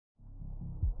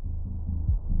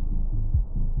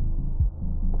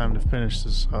Time to finish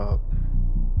this up.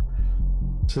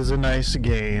 This is a nice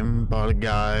game about a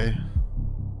guy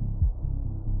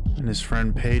and his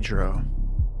friend Pedro,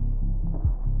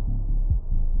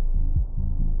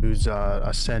 who's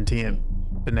a sentient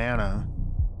banana.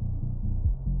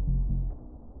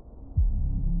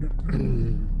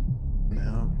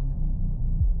 No.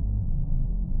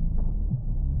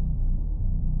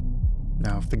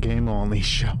 Now, if the game will only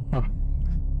show.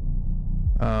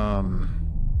 Uh-oh.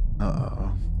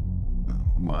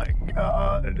 Oh my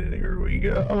god, here we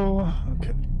go.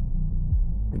 Okay.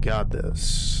 We got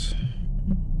this.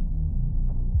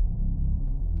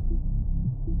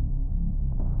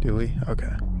 Do we? Okay,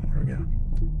 there we go.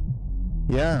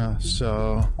 Yeah,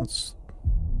 so let's...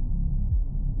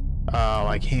 Oh,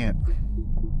 I can't.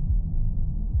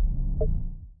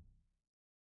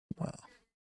 Well.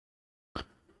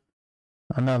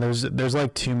 I know there's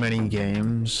like too many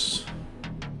games.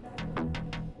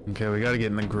 Okay, we gotta get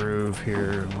in the groove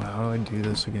here. How do I do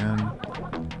this again?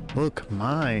 Look,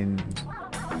 mine.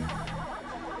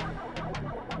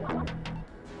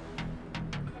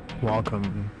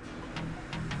 Welcome.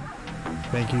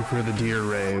 Thank you for the deer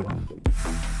raid.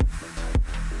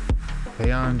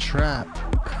 Stay on track.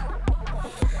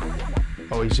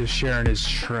 Oh, he's just sharing his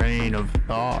train of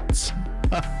thoughts.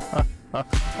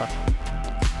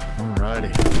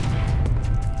 Alrighty.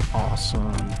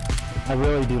 Awesome. I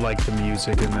really do like the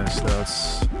music in this, though.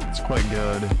 It's quite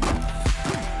good.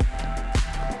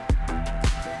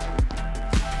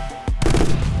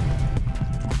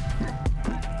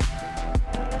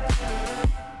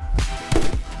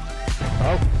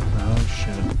 Oh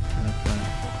shit. Okay.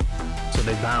 So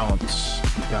they bounce.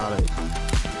 Got it.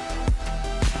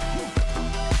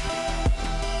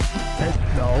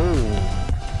 No.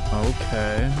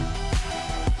 Okay.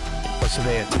 Oh, so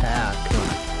they attack.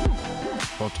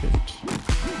 Rotate.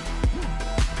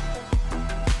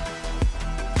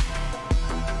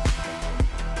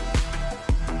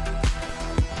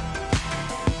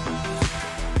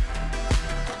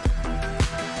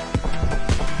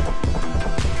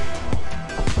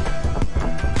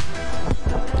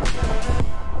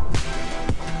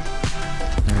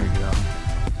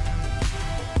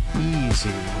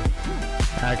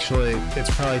 Actually, it's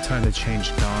probably time to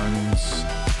change guns.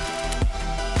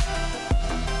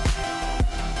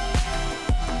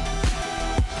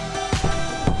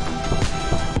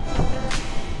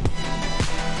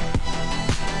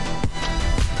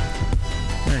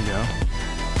 There you go.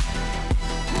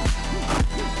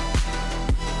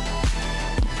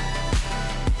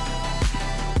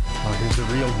 Oh, here's the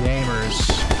real gamers.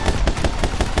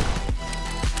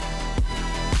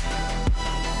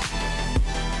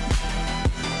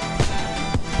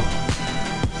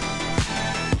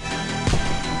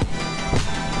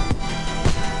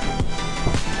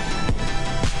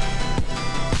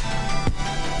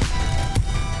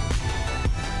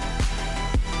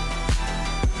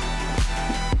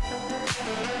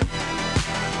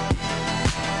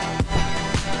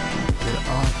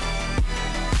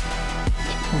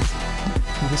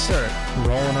 Start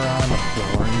rolling around on the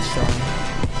floor and stuff.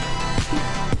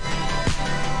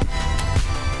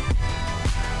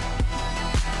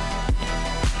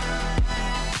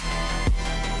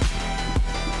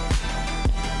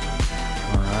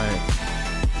 Alright.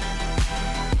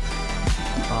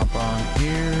 Hop on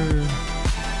here.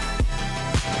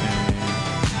 And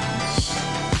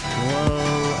slow.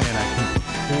 And I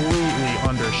completely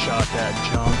undershot that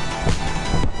jump.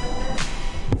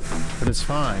 But it's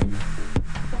fine.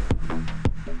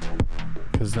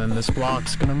 Because then this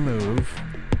block's gonna move.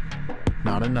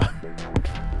 Not enough.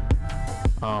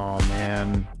 Oh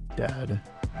man, dead.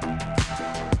 Okay.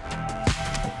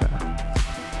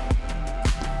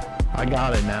 I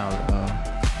got it now though.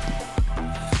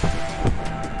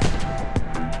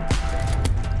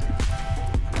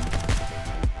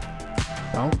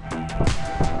 Oh.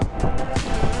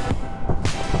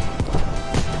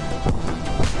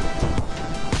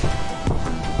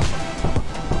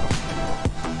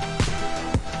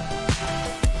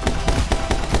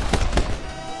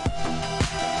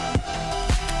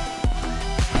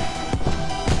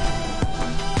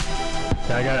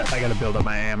 I gotta build up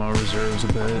my ammo reserves a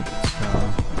bit,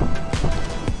 so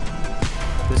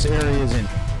this area isn't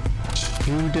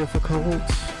too difficult.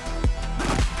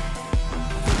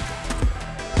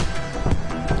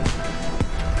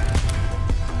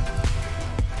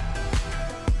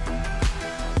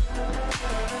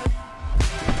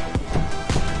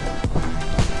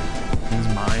 These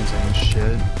mines ain't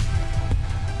shit.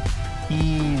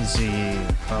 Easy.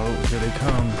 Oh, here they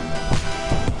come.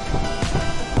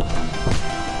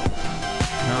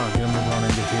 No, get him to run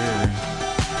into here.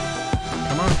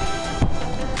 Come on.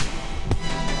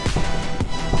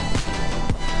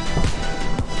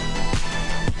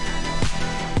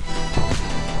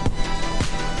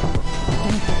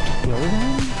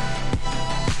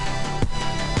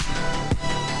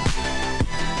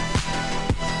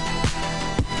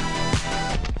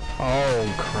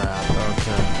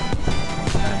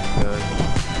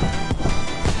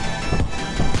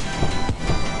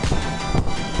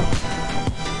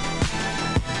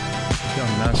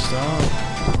 messed up.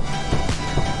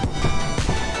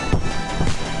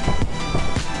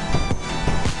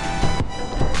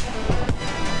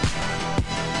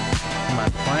 My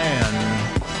plan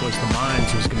was the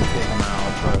mines was going to take them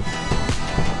out, but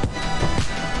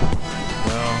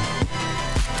well,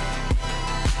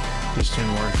 just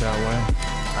didn't work that way.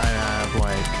 I have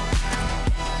like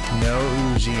no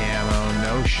Uzi ammo,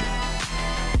 no shit.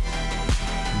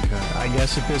 Okay, I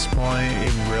guess at this point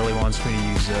it really wants me to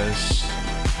use this.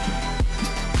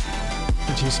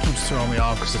 It just keeps throwing me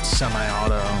off because it's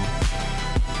semi-auto.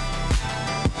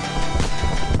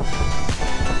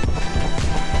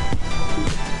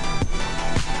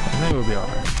 I think we'll be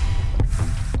alright.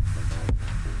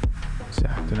 It's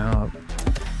acting up.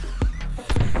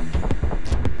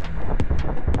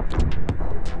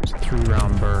 It's a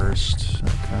 3-round burst.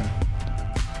 Okay.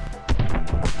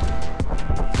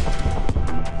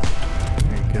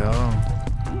 There you go.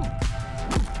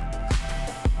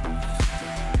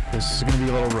 This is gonna be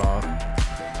a little rough.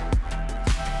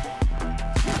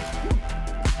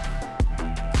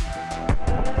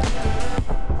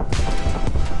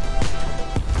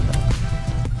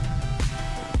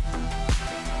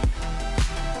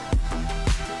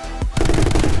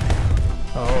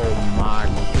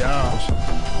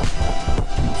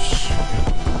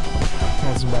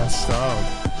 That's messed up.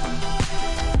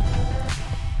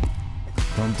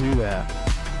 Don't do that.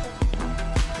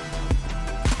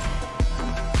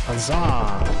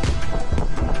 Huzzah!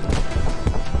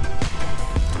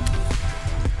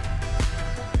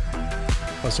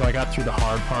 Oh, so I got through the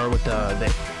hard part with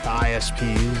the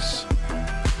ISPs,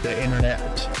 the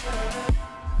internet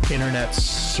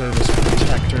service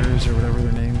protectors or whatever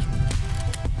their names.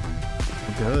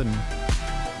 Good.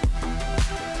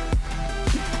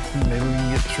 Maybe we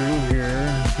can get through here,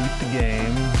 beat the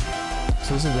game. So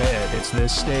this is it. It's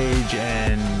this stage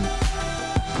and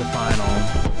the final.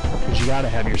 Because you gotta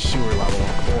have your sewer level,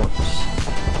 of course.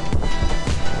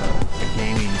 A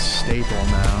gaming staple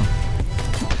now.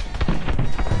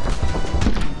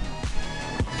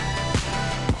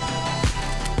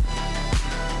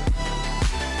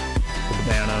 The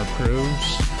banana approves.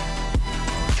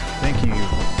 Thank you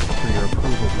for your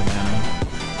approval, banana.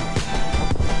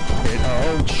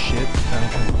 Oh shit. Okay.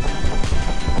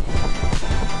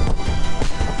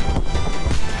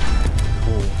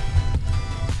 Cool.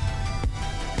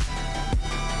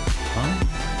 Huh?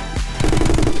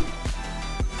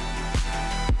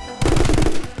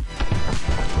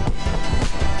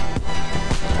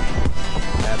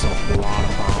 That's a lot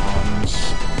of bombs.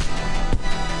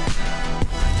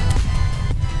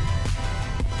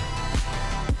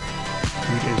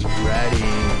 Dude is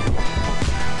ready.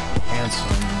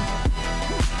 Handsome.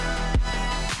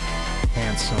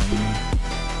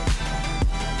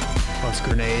 Plus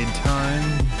grenade time.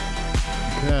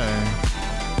 Okay.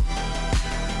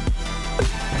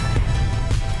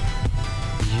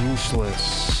 Useless.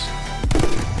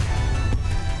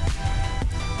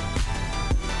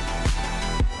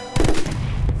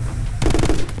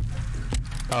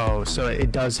 Oh, so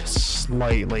it does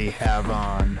slightly have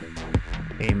on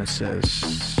aim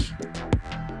assist.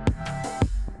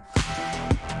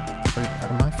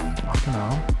 Am I fucking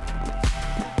up?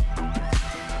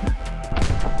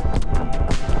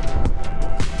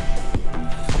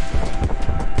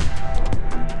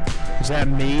 Is that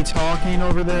me talking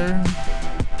over there?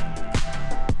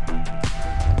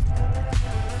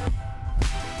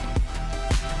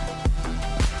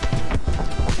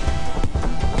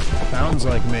 Sounds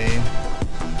like me.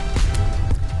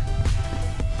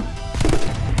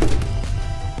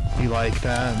 You like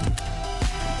that?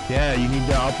 Yeah, you need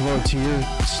to upload to your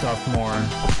stuff more.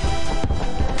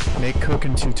 Make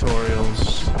cooking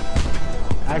tutorials.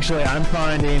 Actually, I'm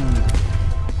finding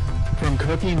from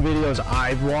cooking videos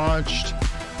I've watched,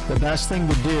 the best thing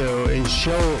to do is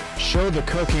show the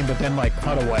cooking, but then like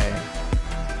cut away.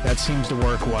 That seems to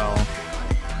work well.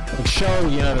 Like show,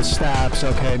 you know, the steps.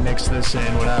 Okay, mix this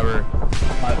in, whatever.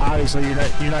 But obviously, you're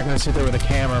not going to sit there with a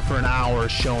camera for an hour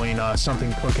showing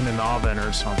something cooking in the oven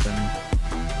or something.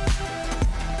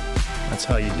 That's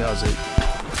how you does it.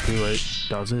 Do it.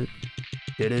 Does it.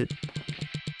 Did it.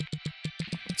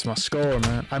 It's my score,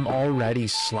 man. I'm already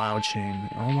slouching.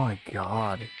 Oh my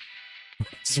god.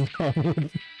 What's wrong with me?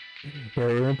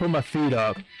 We're gonna put my feet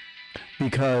up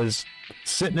because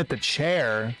sitting at the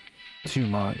chair too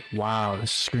much. Wow,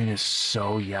 this screen is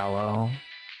so yellow.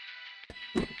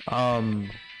 I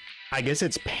guess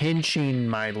it's pinching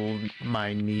my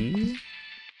knee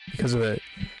because of it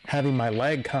having my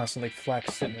leg constantly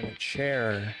flexed sitting in a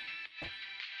chair.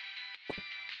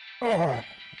 Oh,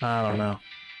 I don't know.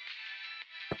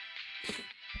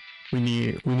 We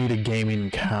need a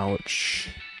gaming couch.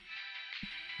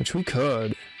 Which we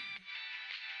could.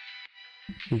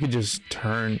 We could just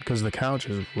turn, because the couch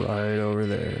is right over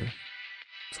there.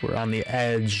 So we're on the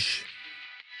edge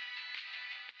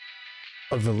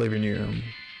of the living room.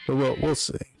 But we'll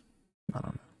see. I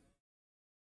don't know.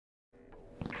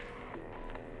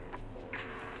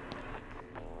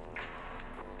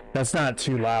 That's not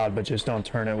too loud, but just don't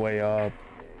turn it way up.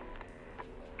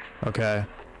 Okay.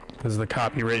 Because of the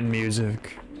copywritten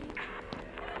music.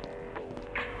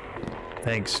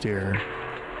 Thanks, dear.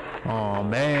 Aw,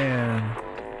 man.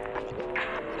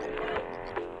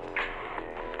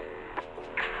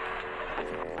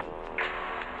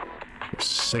 They're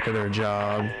sick of their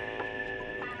job.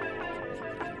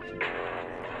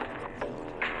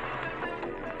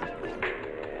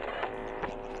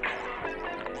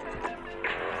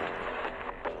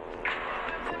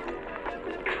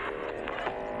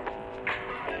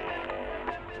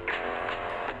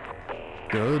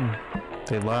 Good.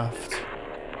 They left.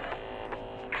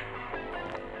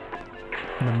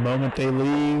 And the moment they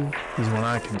leave is when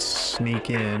I can sneak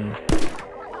in.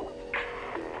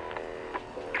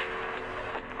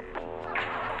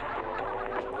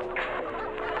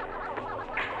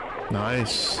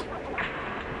 Nice.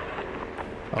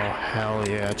 Oh, hell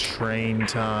yeah. Train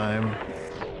time.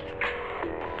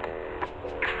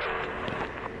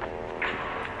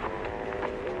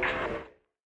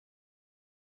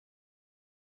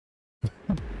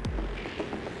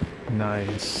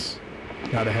 Nice.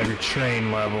 Gotta have your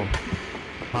train level.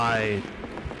 High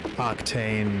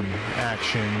octane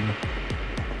action.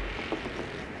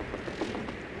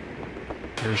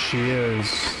 Here she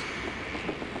is.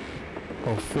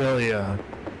 Ophelia,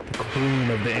 the queen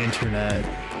of the internet.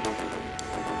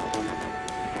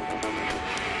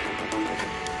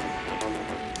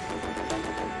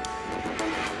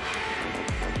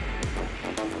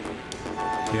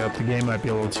 Yep, the game might be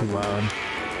a little too loud.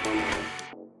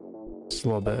 Just a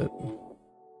little bit.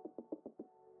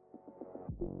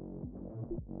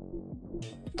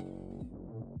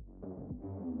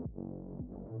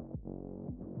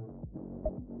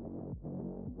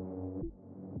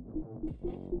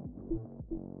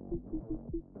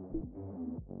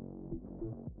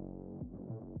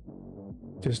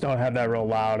 Just don't have that real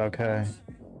loud, okay?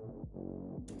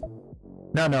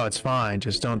 No, it's fine.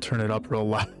 Just don't turn it up real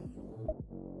loud.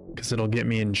 Because it'll get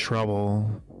me in trouble.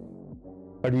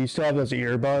 Or do you still have those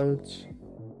earbuds?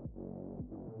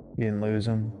 You didn't lose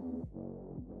them?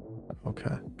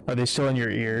 Okay. Are they still in your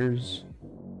ears?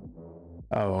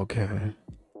 Oh, okay.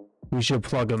 We should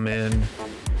plug them in.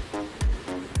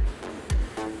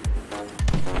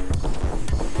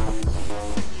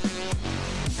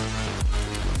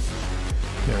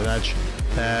 Yeah,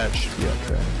 that should be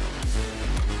okay.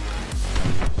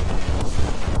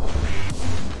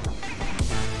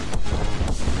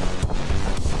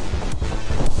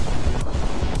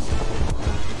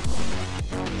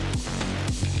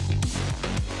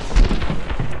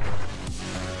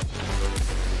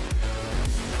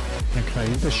 Can I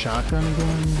use the shotgun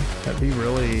again? That'd be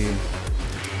really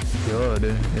good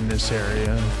in this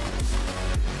area.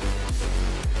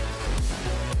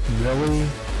 Really?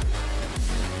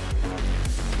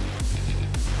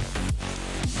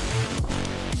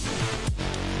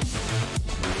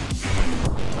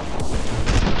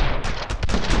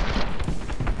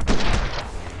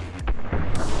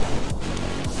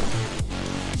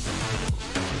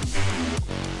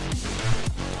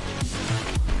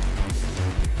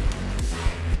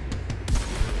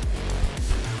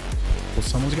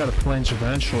 Someone's got to flinch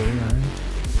eventually, right?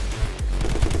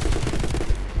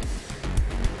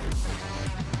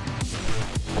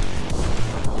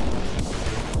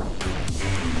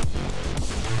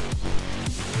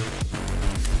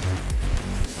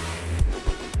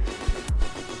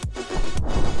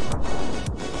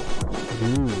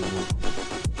 Ooh.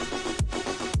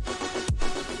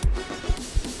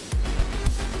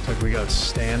 Looks like we got a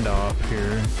standoff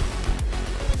here.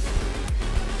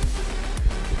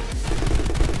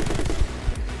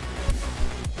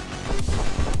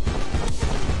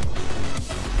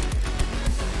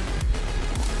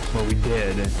 What we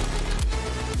did.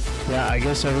 Yeah, I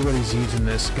guess everybody's using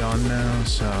this gun now,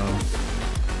 so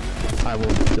I will,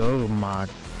 oh my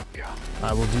god,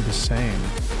 I will do the same.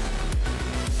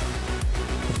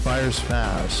 It fires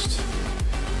fast.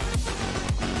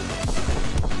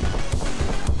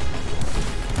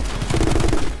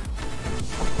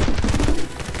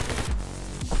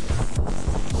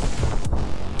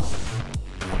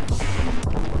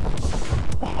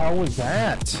 How was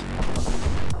that?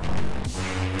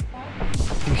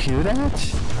 You hear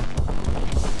that?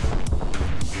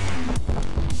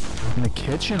 And the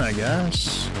kitchen, I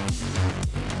guess.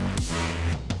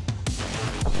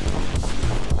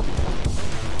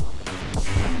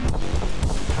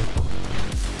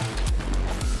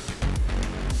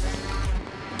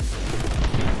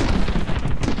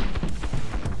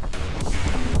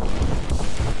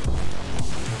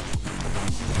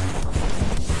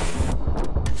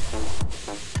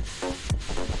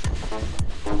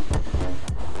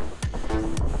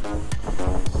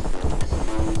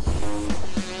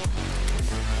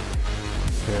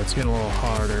 It's getting a little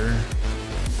harder.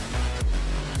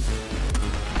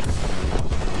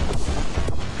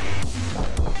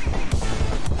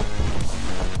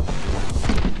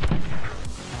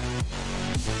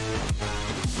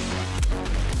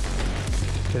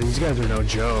 Yeah, these guys are no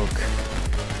joke.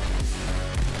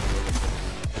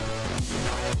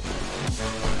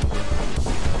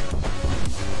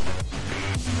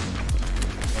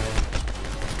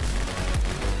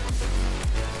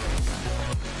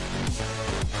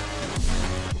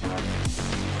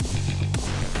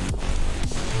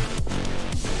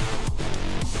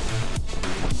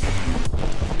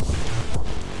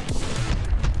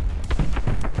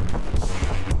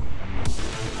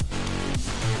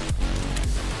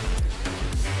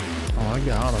 I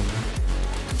got him.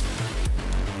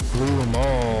 Blew them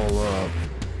all up.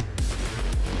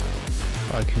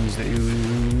 I can use the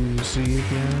Uzi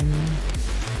again.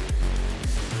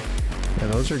 Yeah,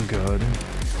 those are good.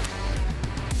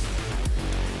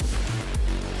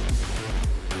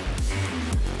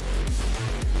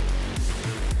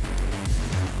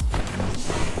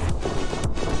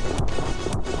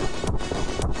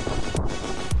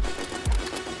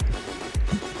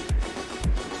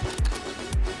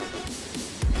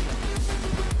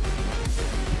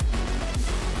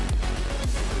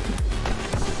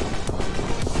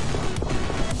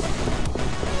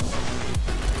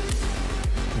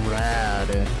 Rad.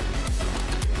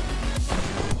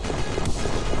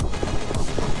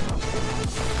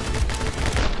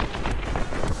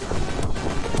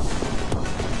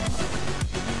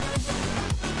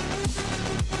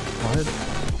 What?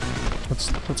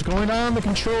 What's going on? The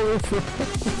controller for no,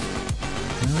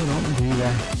 don't do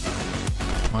that.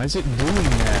 Why is it doing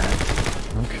that?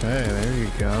 Okay, there you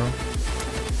go.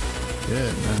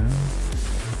 Good, man.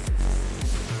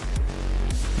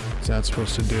 What's that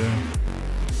supposed to do?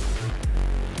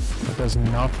 That does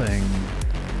nothing.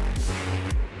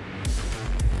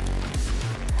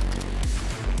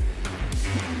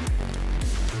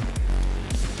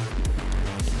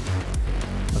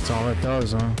 That's all it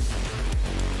does, huh?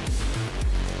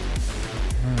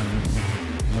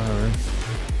 Whatever.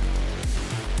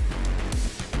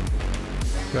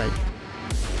 Right.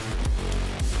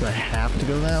 Do I have to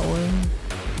go that way?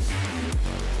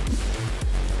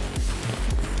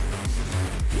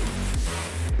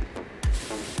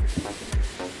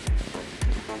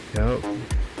 Yep.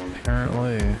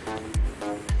 Apparently.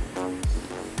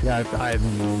 Yeah, I have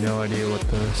no idea what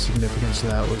the significance of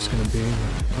that was going to be.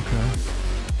 Okay.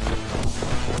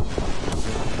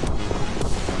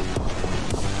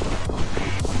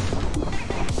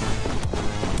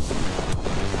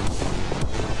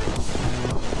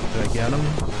 Did I get him?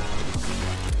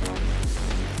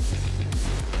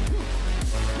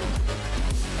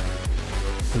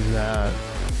 Who's that?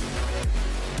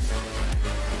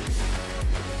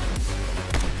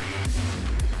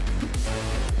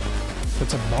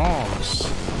 It's a boss.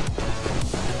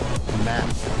 Map.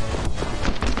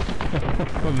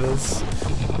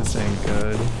 This ain't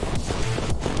good.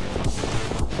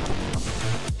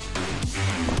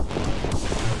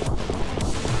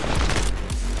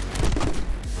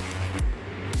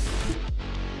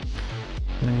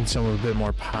 I need someone with a bit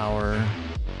more power.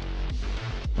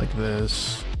 Like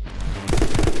this.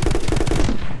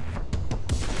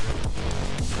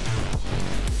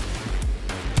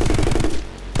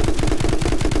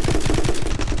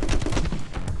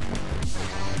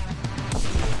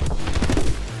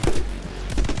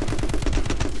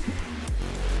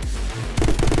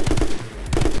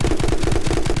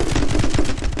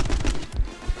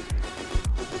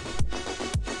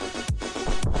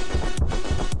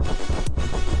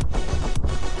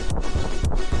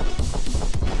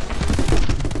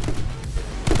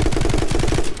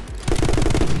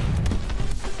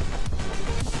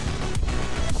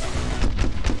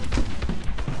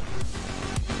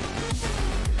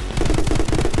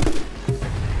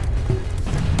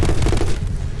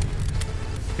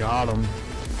 Got him.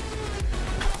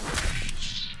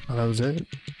 Oh, that was it.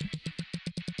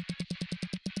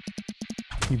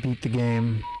 You beat the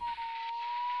game.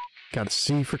 Got a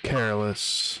C for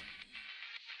careless.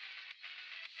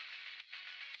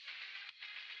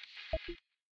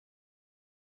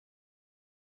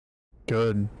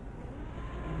 Good.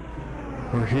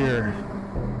 We're here.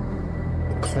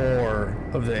 The core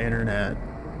of the internet.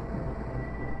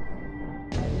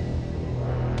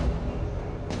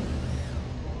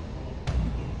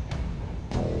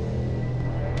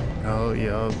 Oh,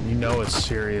 yeah. You know it's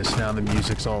serious now. The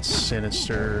music's all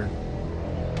sinister.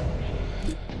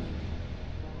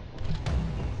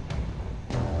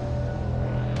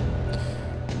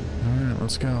 Alright,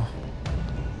 let's go.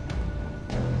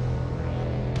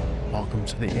 Welcome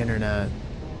to the internet.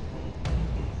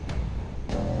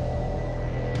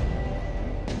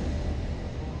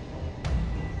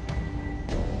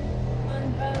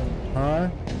 Huh?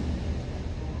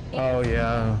 Oh,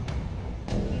 yeah.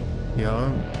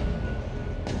 Yeah.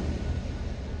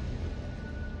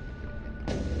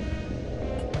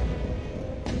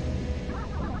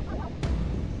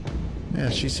 Yeah,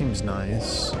 she seems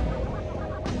nice.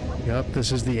 Yup,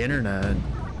 this is the internet.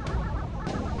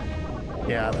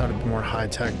 Yeah, I thought it'd be more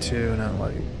high-tech too, not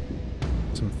like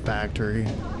some factory.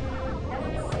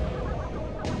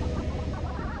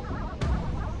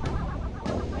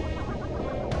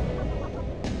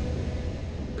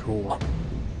 Cool.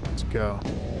 Let's go.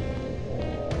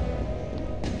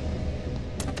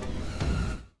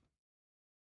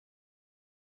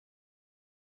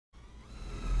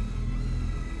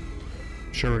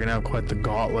 Sure, we're gonna have quite the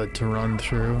gauntlet to run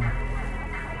through.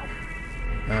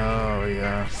 Oh,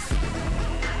 yeah.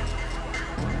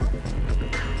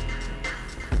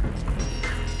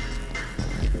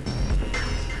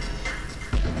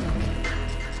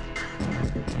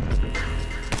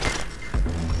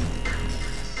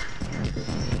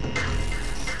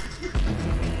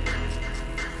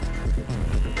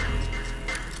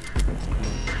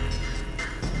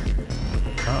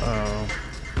 Uh-oh.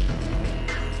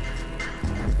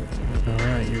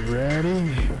 Alright, you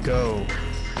ready? Go.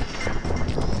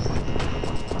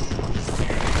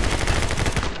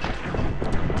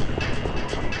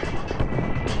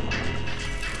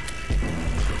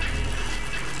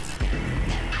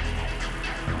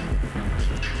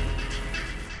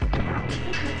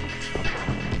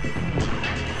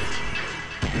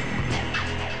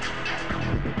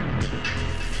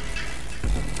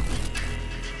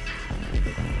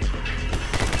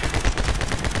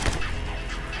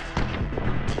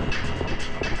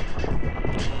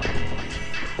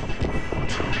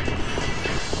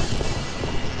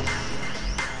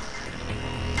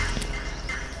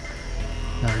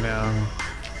 I know.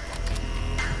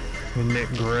 Isn't it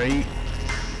great?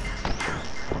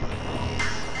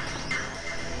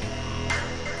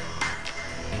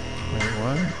 Wait,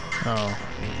 what? Oh.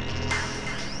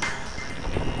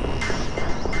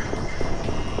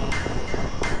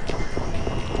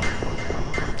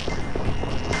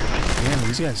 Damn,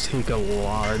 these guys take a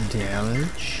lot of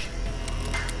damage.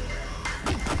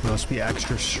 Must be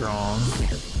extra strong.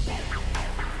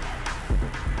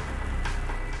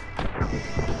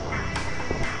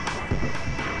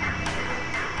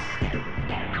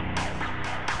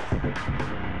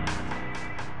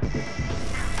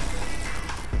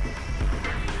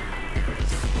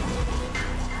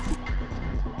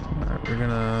 We're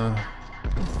gonna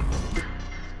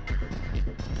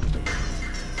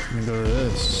go to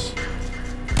this.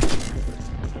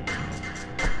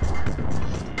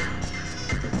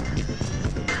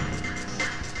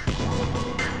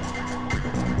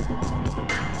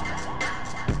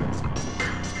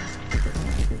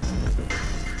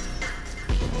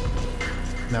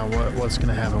 Now what's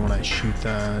gonna happen when I shoot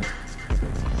that?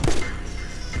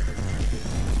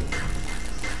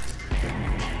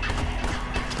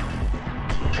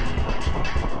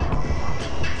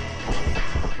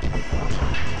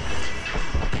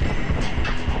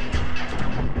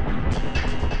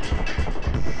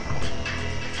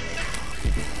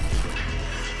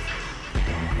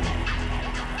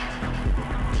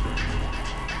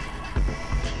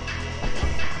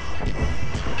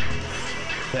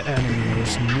 The enemy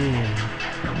is near.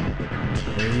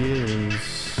 There he is.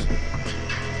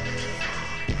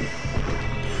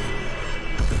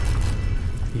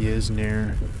 He is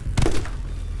near.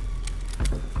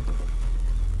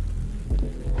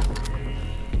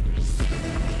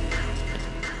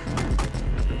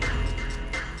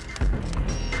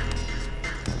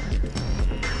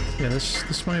 Yeah,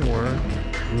 this might work.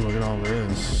 Ooh, look at all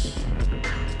this.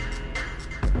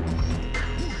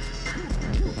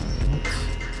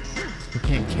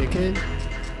 Can't kick it?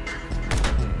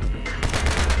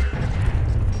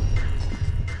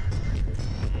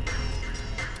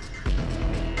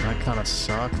 That kind of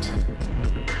sucked.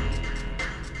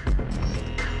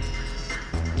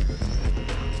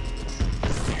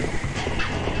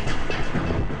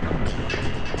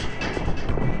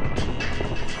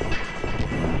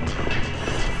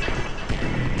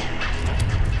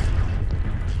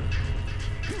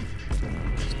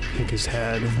 his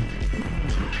head.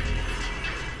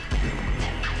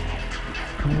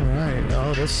 Alright,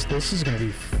 oh this is gonna be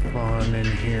fun in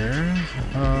here.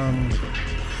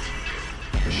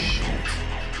 Shit.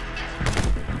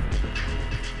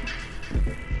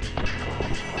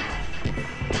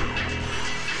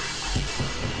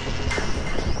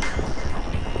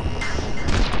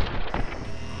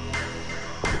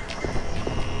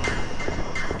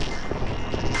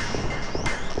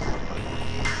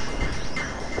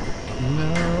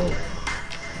 No.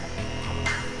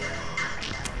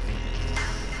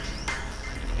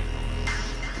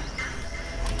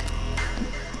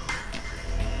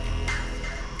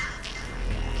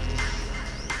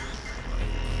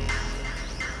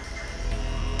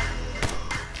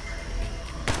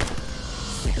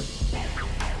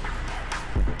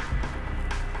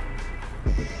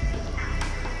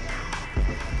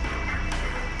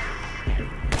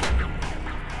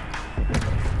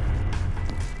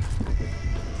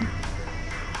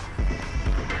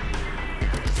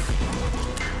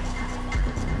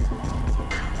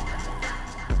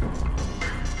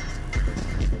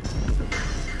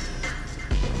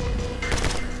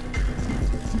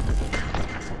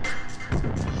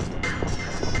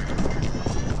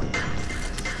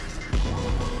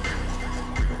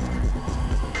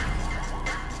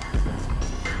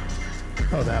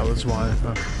 Oh, that was why.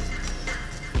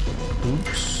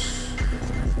 Oops.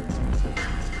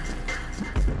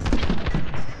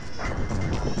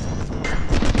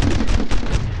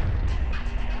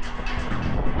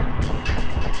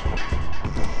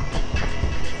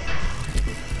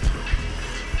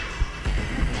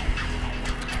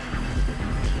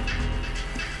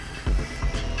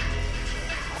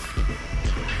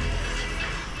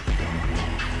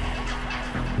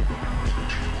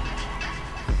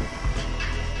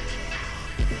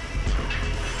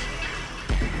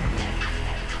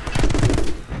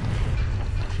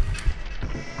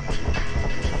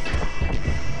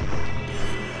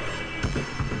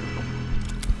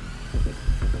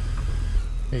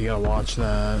 You gotta watch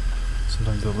that.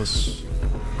 Sometimes they'll just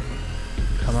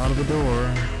come out of the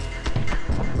door.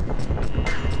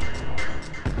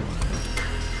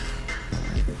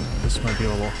 This might be a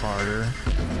little harder.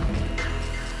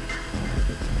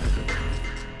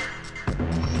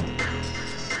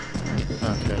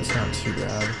 Okay, it's not too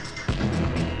bad.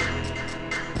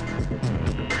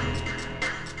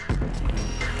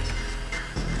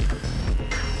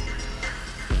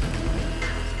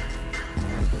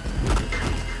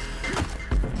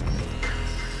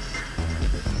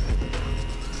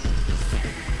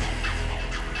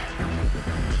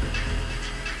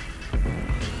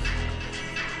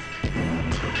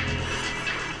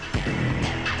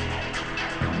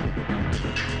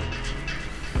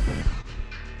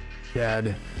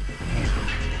 Dead.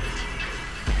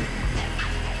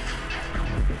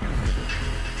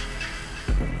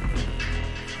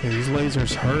 Yeah, these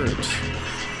lasers hurt.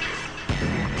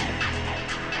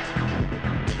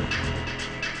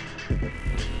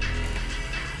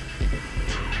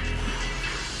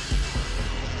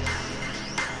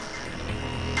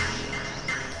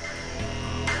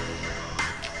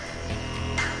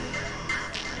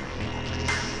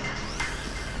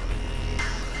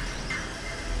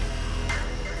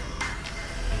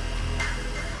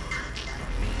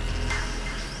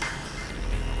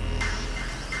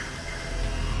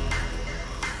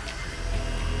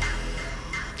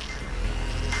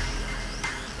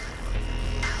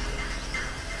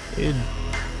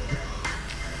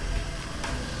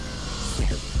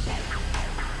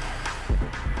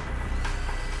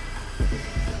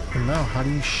 No, how do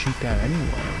you shoot that anyway?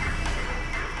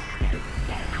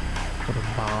 With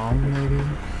a bomb, maybe?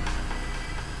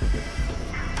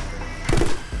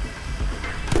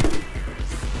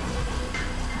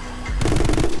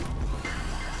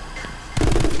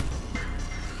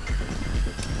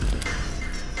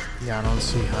 Yeah, I don't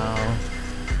see how.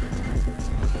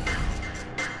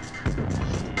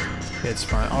 It's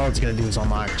fine. All it's gonna do is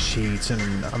unlock cheats, and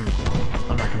I'm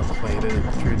not gonna play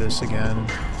through this again.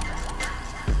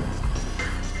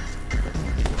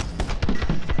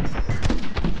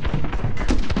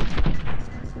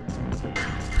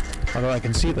 Although I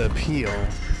can see the appeal,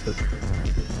 the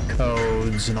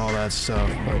codes and all that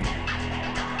stuff, but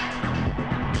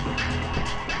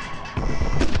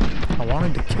I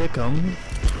wanted to kick him.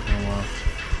 Oh, well.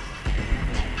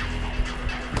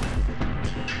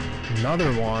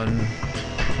 Another one.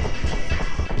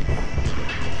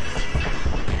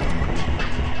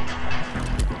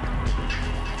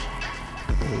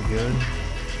 Pretty good.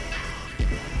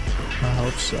 I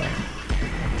hope so.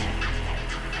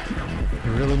 I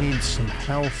really need some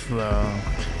health though.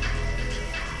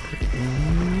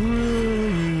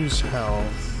 Use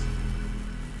health.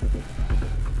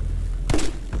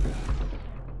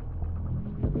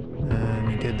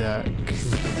 And you did that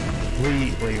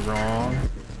completely wrong.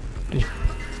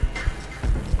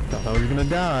 Thought I was gonna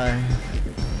die.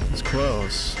 It's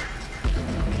close.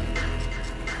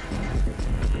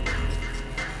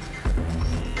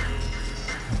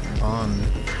 On.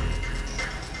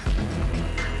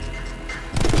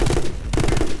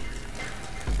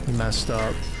 Messed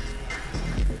up.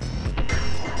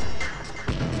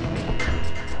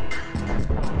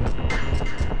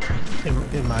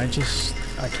 Am I just...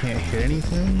 I can't hit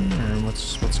anything? Or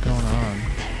what's going on?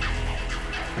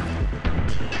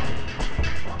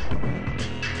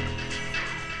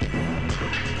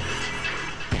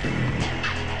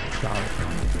 Got it.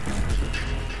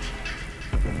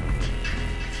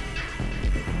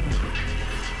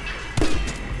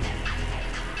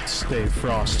 Stay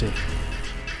frosty.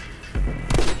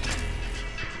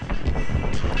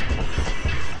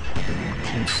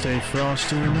 Didn't stay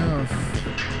frosty enough.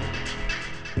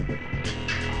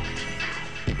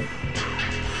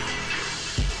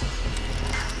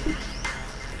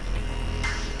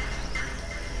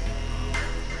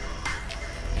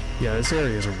 Yeah, this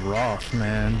area is rough,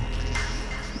 man.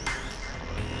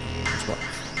 There's what,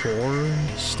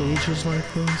 4 stages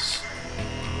like this?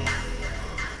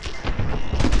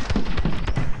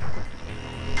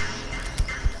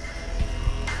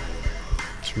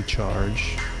 Let's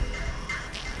recharge.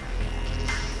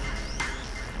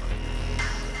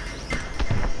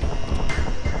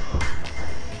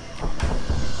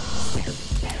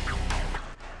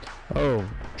 Oh,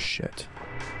 shit.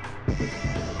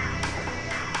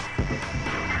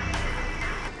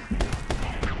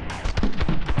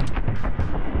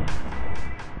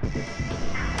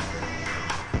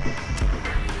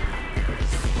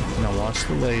 Now watch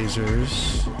the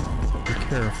lasers. Be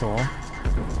careful.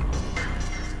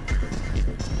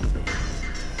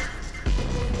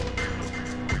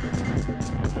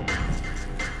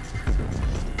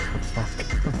 Fuck.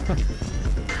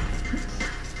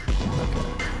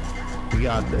 Okay. We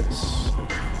got this.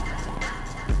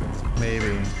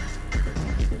 Maybe.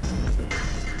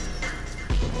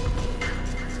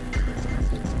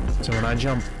 So when I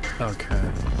jump...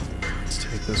 Okay. Let's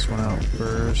take this one out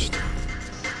first.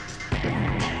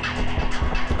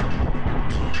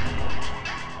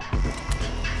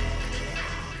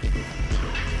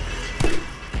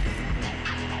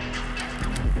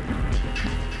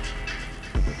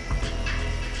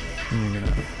 I'm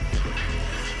gonna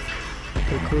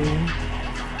quickly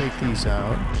take these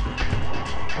out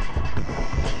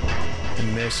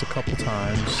and miss a couple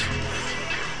times.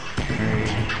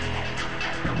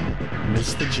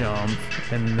 Miss the jump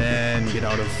and then get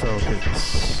out of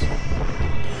focus.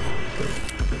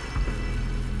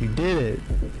 You did it.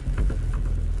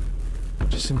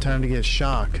 Just in time to get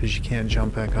shot because you can't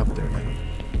jump back up there now.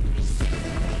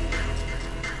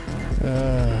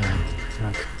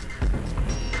 Okay.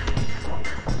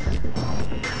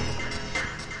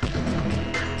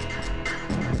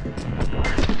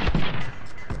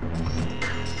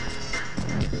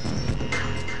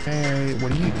 Hey,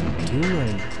 what are you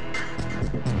doing?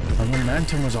 My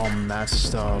momentum was all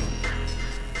messed up.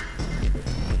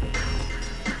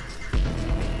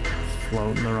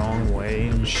 Floating the wrong way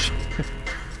and shit.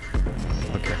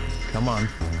 Okay, come on.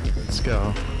 Let's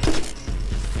go.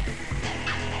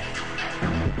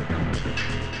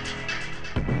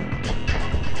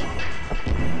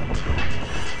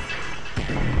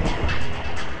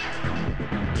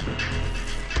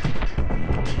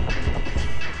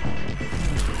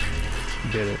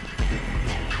 Did it.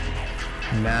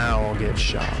 Now I'll get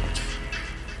shot.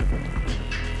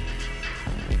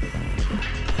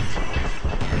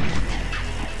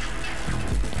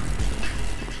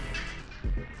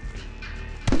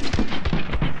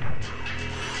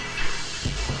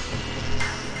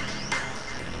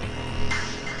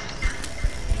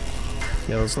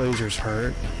 Yeah, those lasers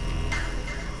hurt.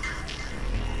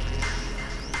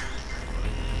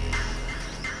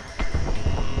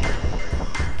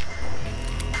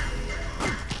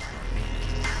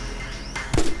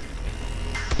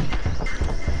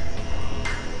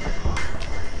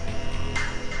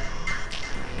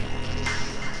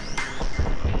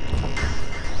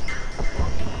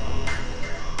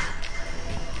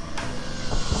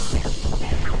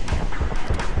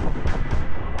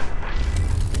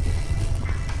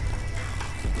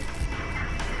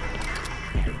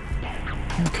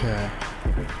 Okay.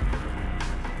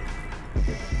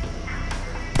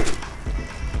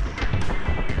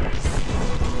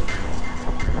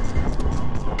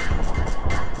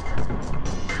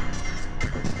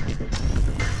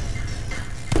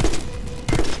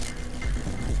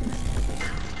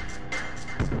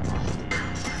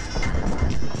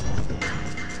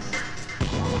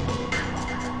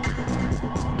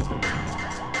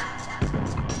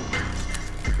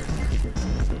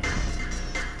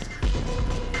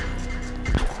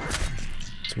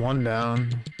 It's one down.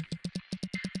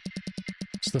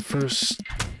 It's the first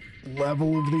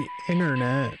level of the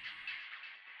internet.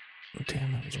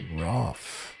 Damn, that was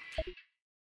rough.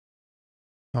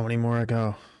 How many more I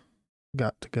go?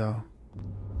 Got to go.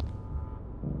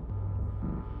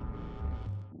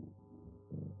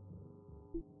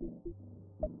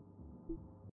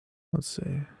 Let's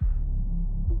see.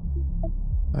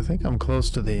 I think I'm close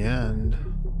to the end.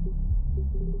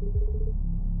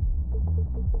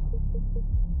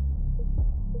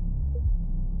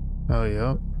 Oh,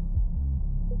 yep.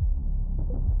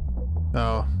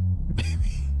 Oh,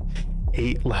 maybe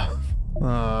 8 left.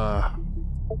 We'll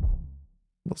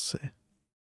see.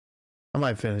 I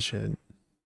might finish it.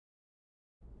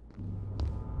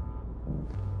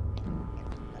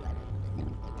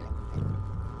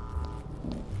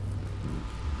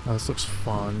 Oh, this looks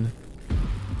fun.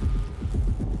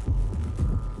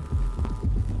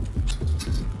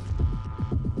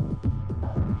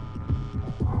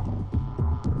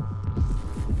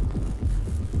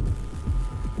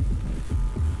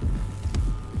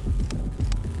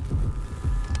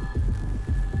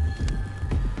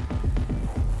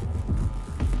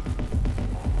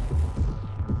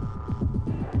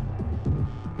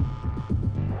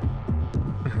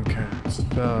 Okay,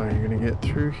 so you're gonna get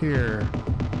through here.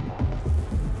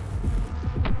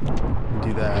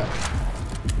 Do that.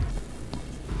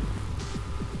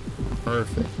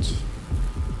 Perfect.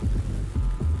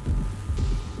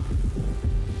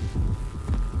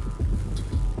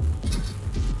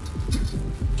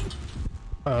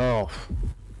 Oh.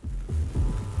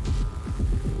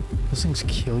 Those things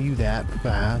kill you that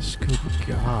fast? Good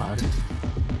God.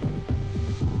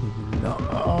 No.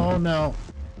 Oh, no.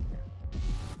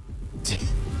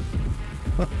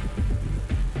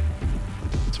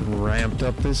 It's ramped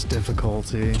up this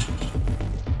difficulty.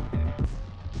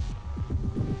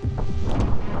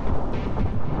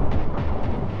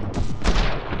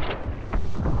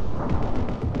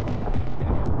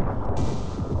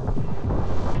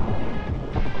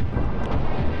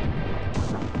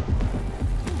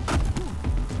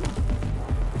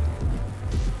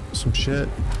 Some shit.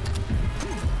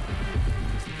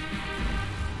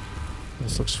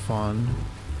 This looks fun.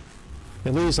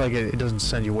 At least like it doesn't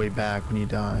send you way back when you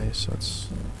die, so it's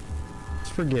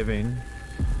forgiving.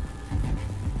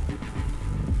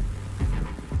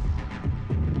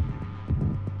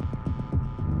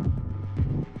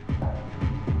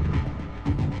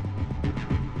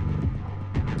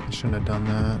 I shouldn't have done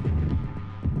that.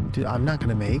 Dude, I'm not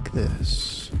gonna make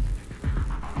this.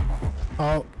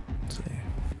 Oh, let's see.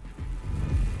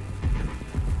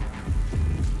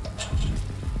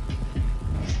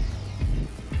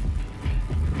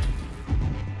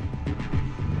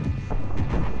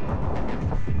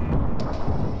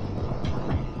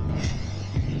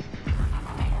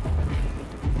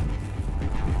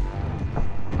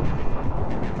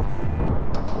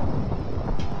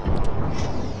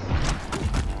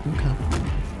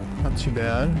 Too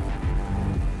bad.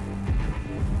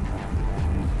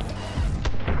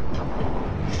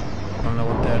 I don't know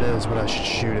what that is, but I should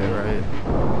shoot it, right?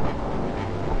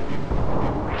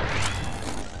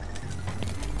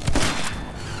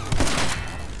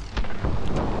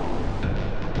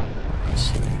 Let's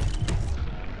see.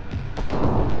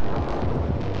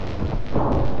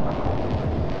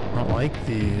 I don't like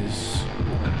these.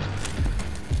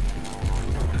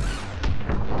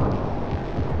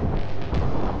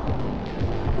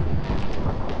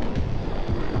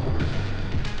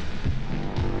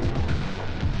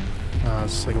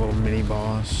 It's like a little mini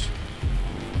boss.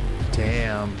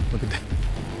 Damn, look at that.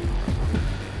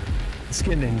 It's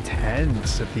getting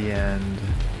intense at the end.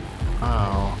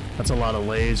 Wow, that's a lot of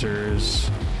lasers.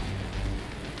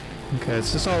 Okay,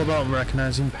 it's just all about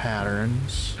recognizing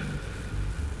patterns.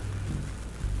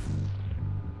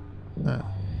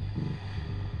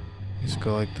 Just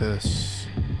go like this.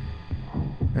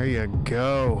 There you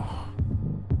go.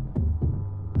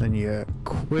 Then you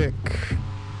quick.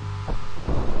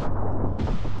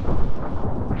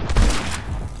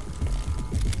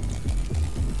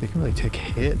 They can really take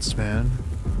hits, man.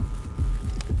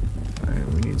 Alright,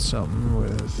 we need something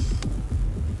with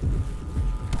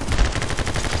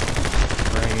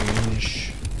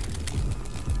range.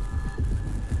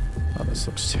 Oh, this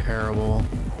looks terrible.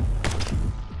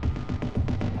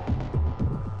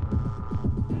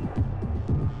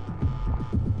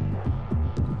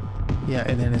 Yeah,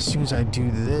 and then as soon as I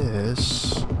do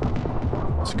this,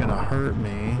 it's gonna hurt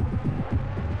me.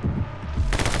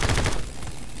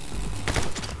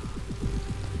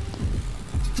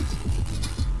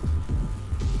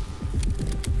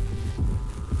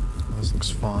 This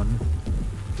looks fun.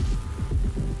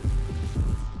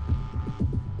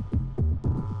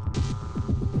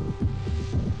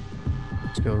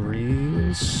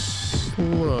 and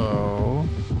slow.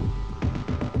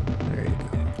 There you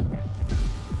go.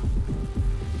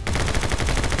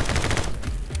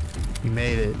 You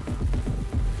made it.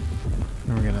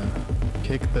 And we're gonna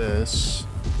kick this.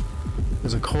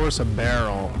 There's of course a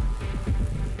barrel.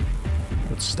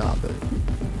 Let's stop it.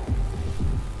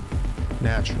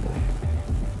 Naturally.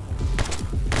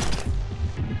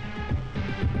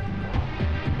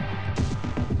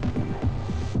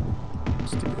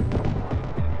 Let's do it.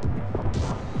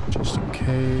 Just in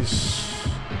case.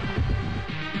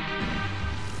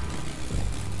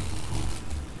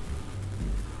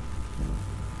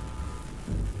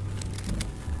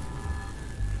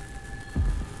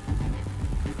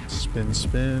 Spin,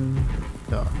 spin.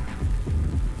 Done.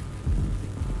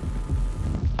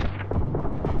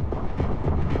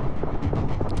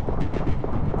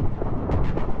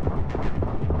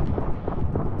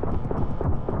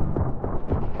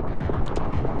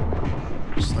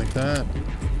 Just like that.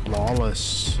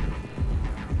 Flawless.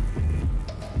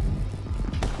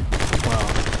 Wow,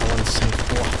 I want to say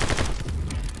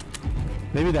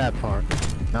maybe that part.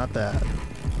 Not that.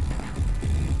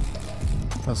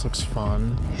 This looks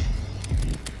fun.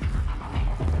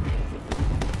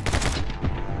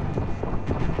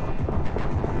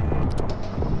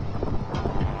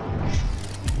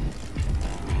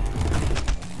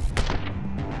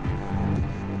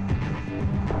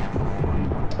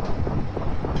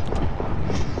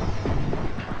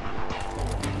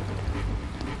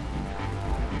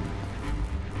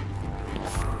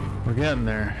 We're getting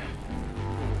there.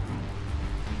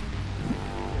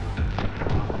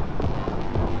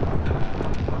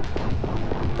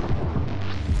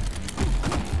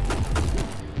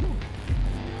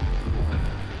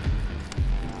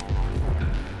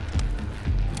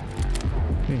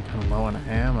 Getting kind of low on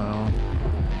ammo.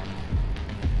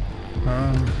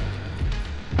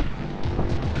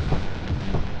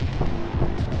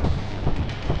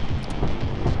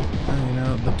 You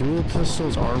know, the dual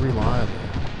pistols are reliable.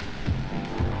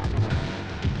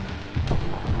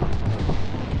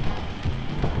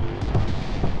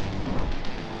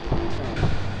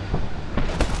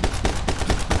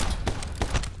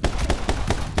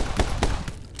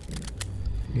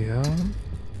 Yeah.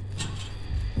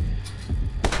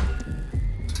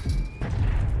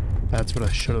 That's what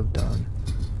I should have done.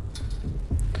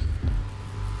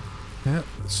 Yep,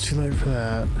 it's too late for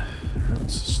that.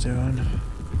 What's this doing?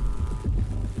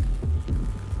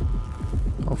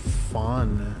 Oh,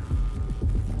 fun.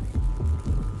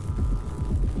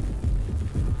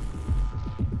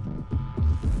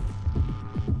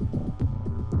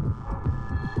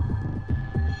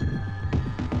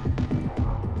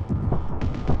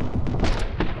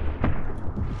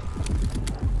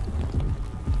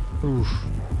 Oof.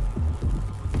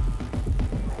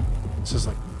 This is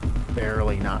like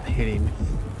barely not hitting.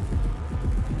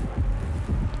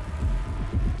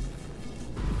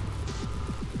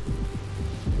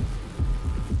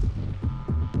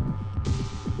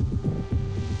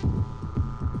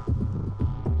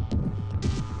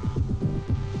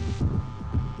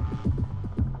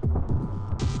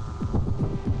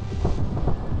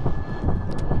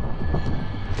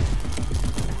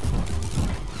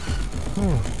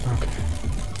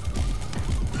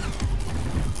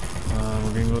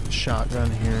 We're gonna go with the shotgun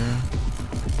here.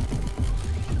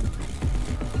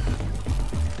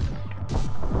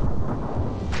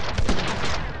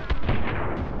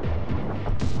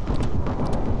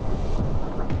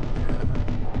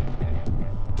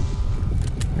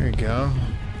 There you go.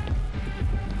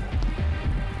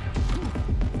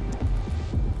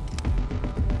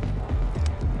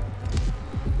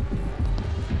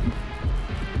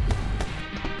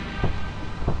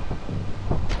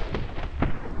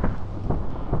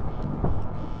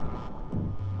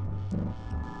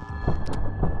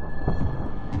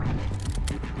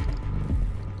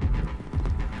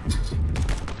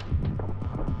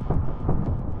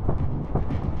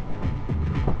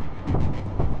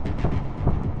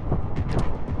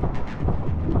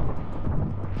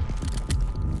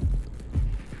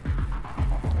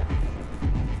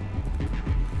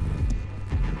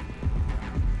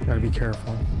 Gotta be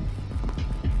careful.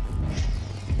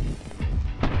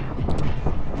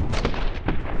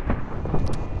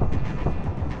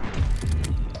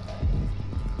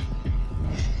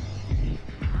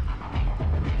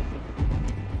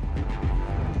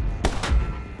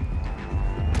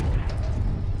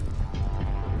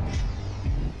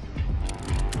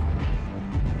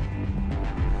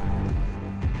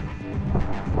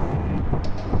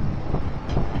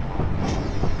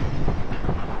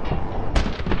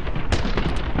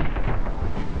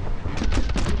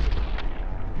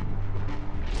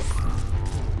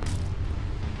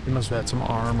 had some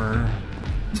armor.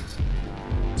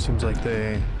 Seems like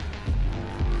they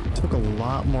took a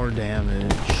lot more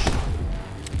damage.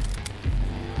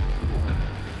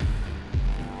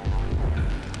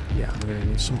 Yeah, I'm gonna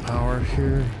need some power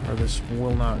here, or this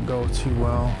will not go too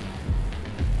well.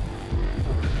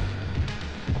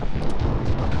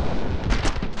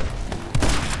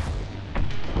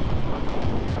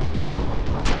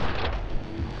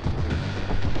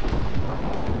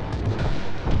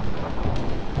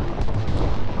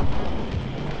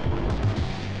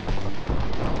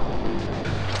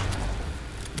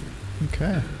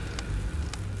 Okay.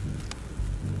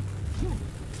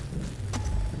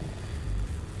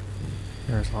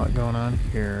 There's a lot going on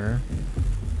here.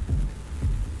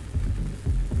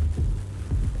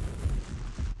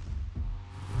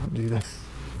 Don't do that.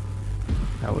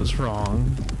 That was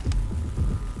wrong.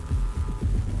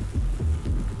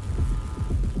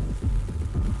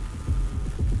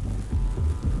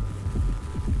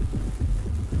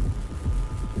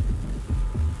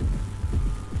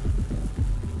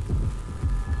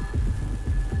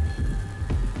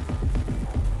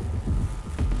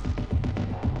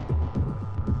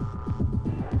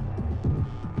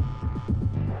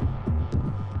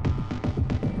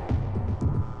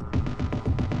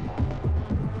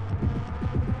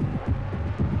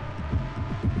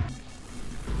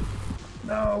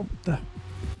 No.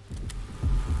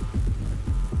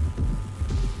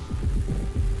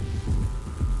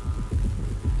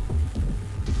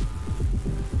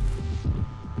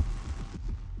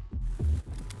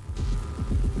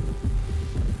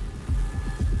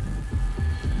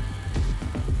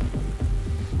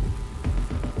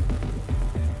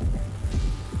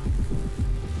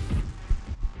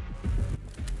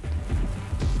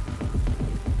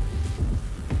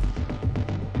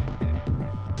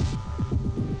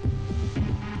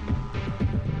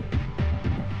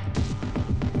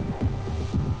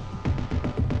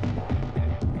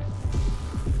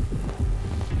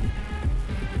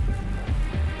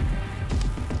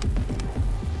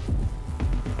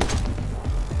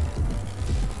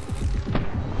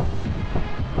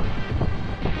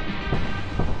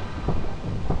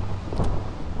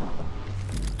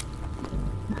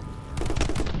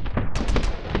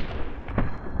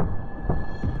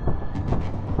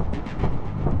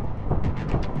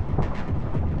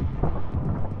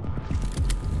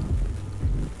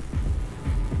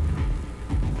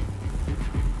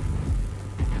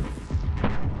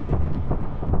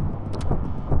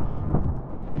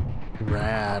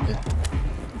 Rad.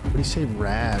 What do you say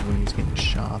rad when he's getting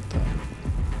shot though?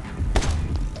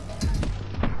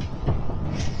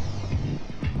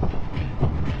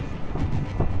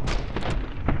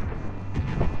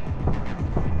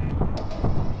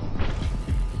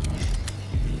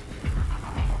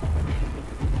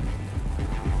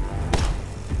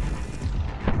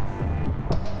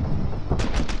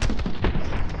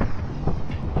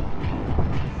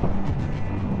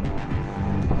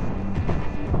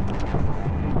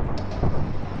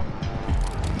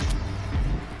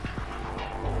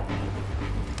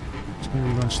 Maybe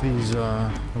a bunch of these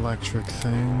electric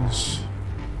things.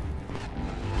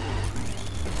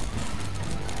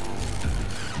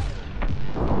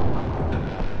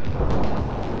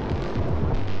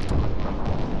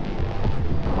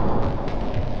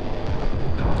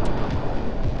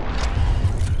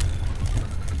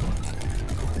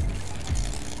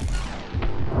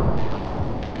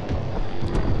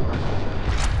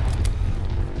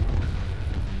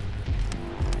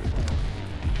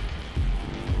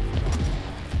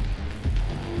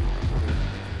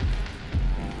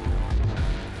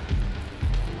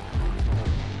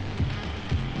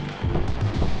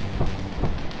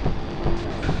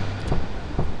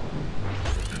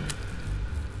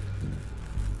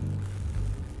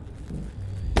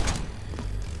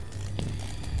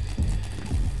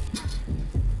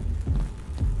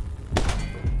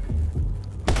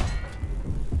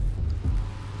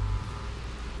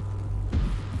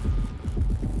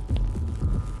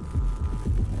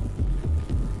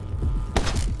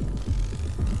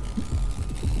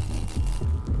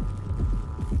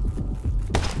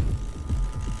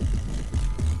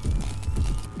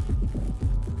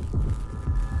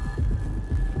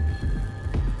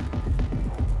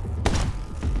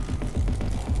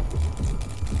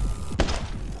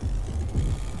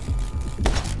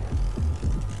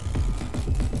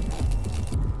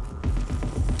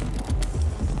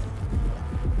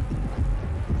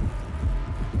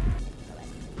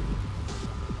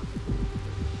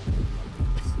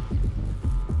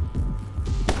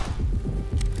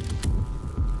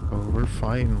 We're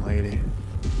fighting, lady.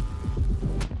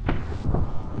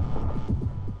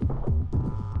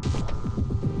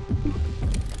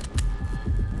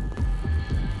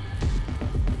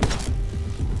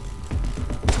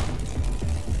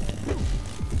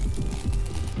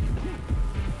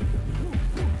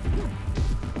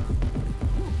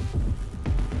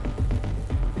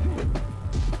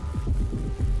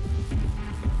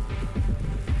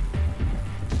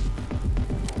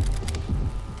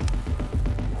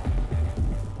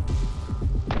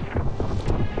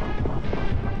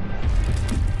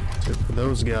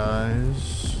 those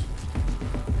guys.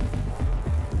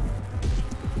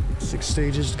 6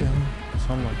 stages to go,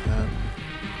 something like that.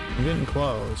 I'm getting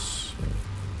close.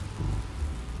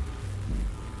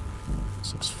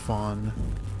 This looks fun.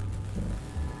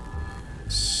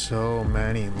 So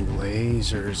many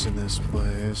lasers in this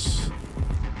place.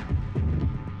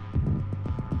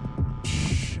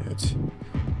 Shit.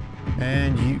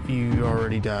 And you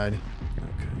already died.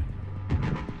 Okay.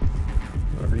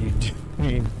 What are you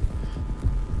doing?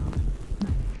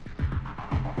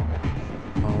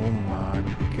 Oh my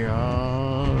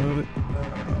god.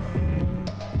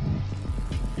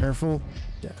 Careful.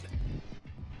 Dead.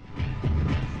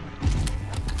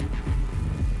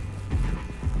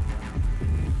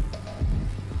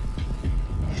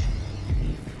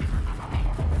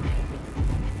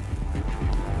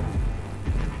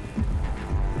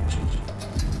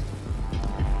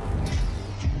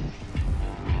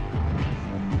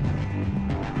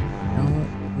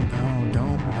 No,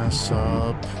 don't mess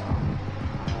up.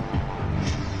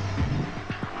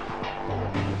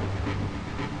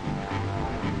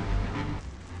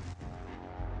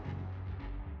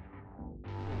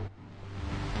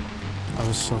 I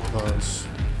was so close.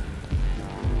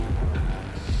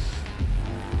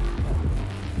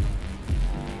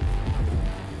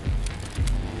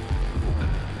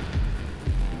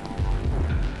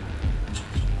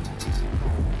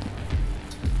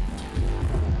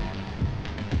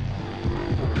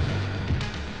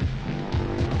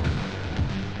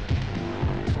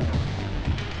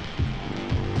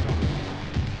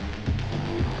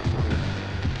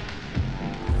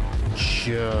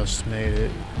 Just made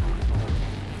it.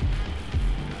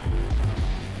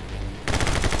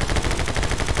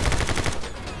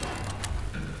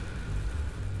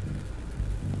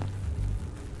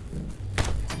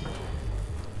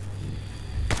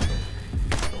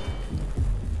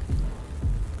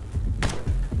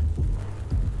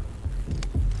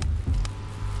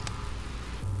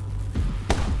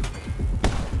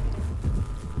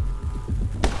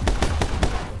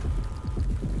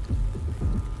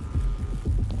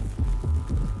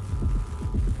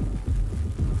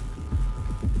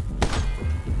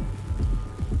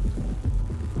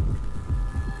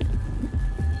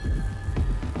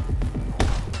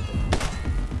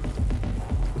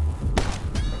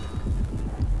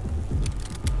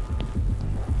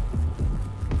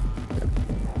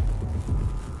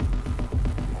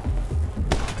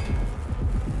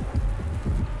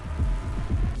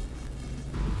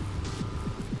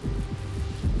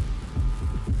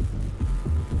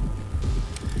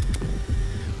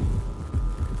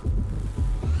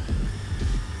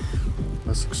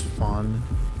 This looks fun.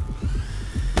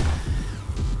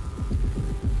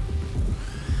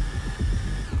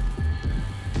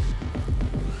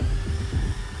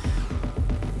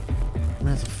 I'm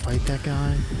gonna have to fight that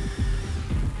guy.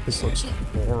 This looks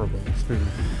horrible.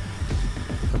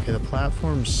 Okay, the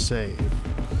platform's safe.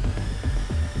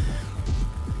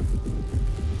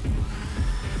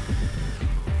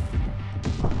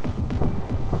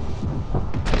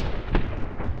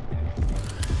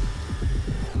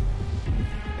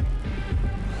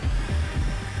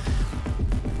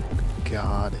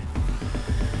 God.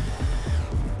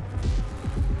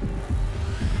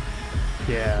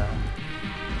 Yeah.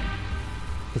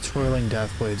 The twirling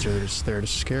death blades are just there to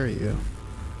scare you.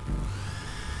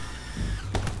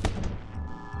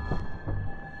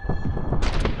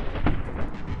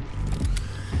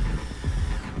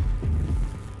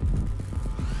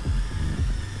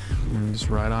 And just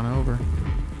ride on over.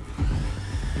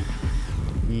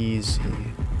 Easy.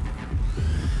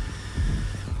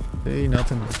 Hey,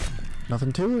 nothing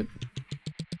to it.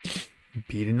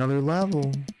 Beat another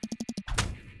level.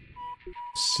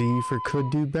 C for could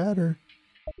do better.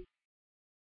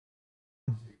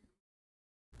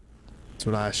 That's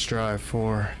what I strive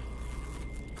for.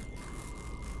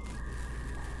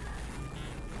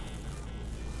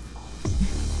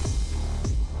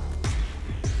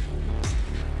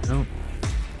 Nope.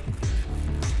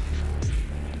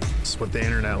 This is what the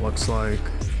internet looks like.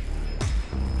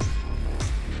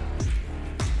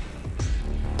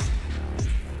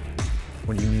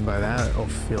 What do you mean by that,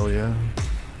 Ophelia?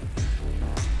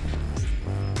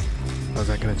 How's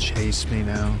that gonna chase me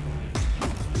now?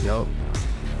 Yup.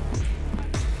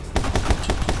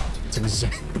 That's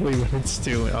exactly what it's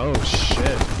doing. Oh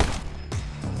shit.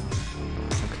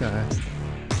 Okay.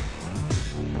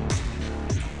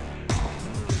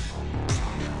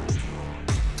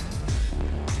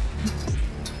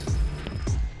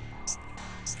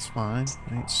 It's fine.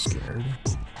 I ain't scared.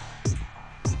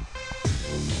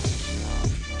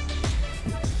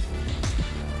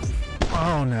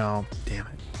 Oh no, damn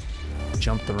it.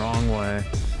 jumped the wrong way.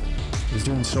 He was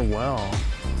doing so well.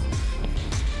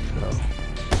 So.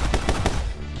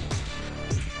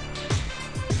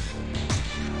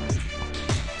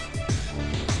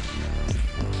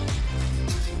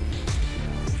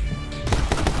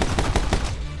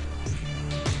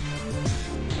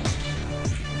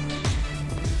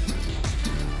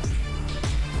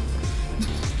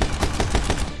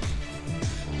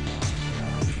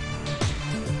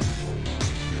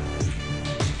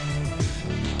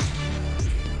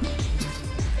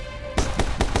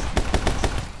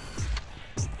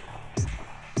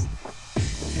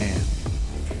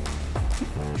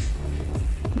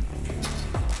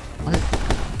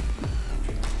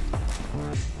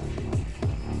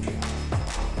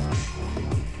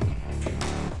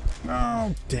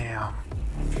 Oh, damn.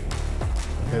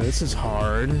 Okay, this is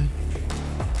hard.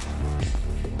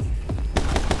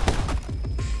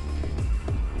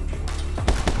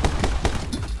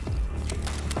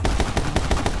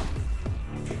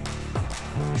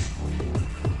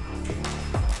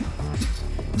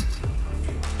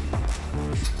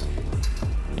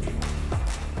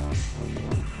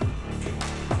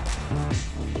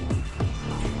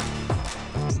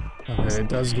 Okay, it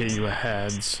does get you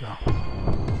ahead, so...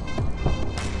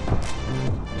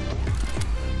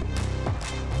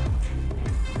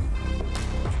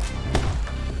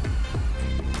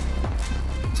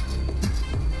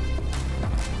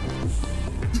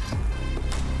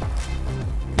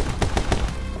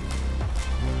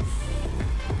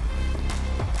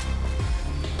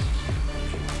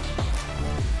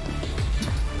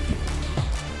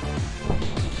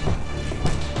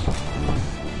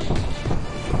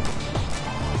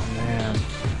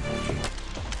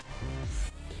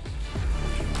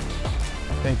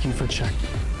 Thank you for checking.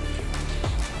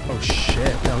 Oh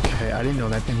shit, okay, I didn't know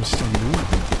that thing was still moving.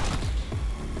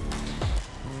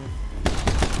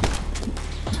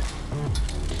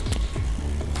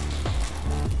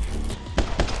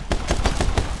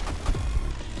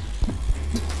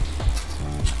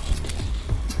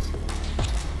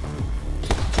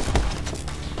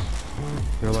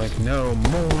 They're like, no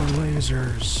more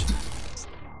lasers.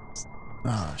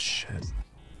 Ah, shit.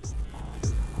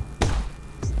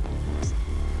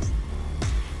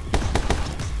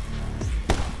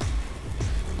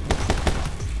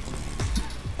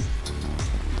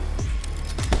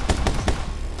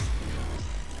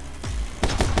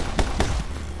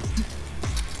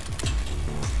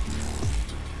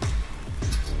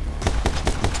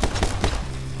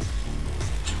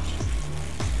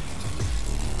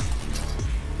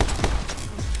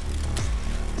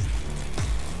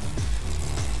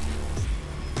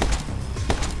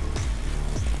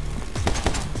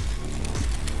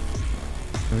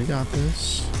 We got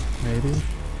this, maybe.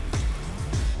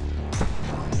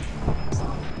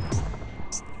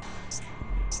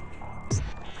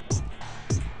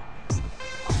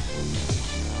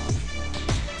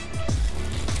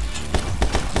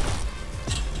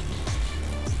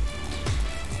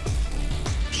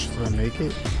 Should I make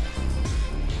it?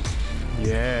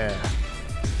 Yeah.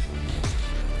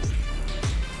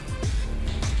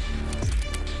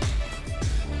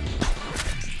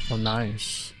 Oh,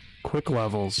 nice. Quick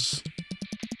levels.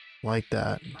 Like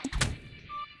that.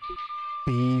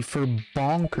 B for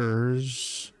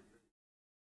bonkers.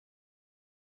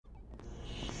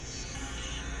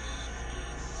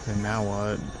 And now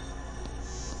what?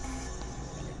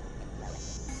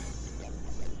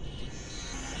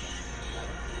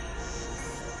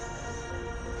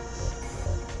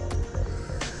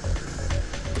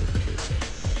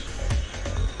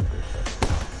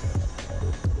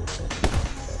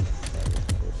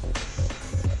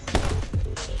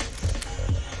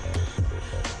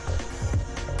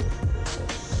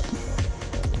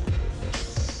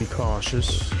 Be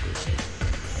cautious.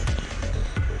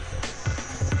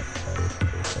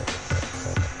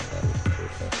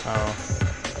 Oh.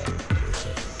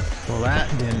 Well, that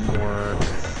didn't work.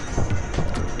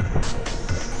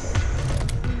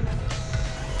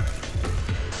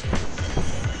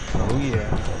 Oh, yeah.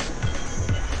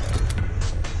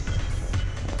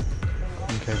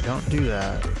 Okay, don't do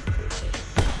that.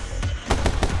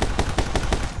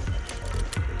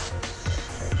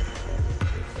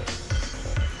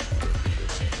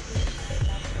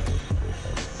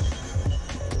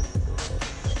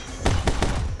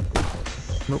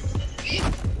 Nope.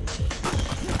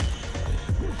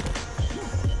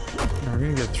 Are we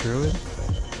gonna get through it?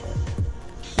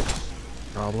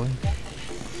 Probably.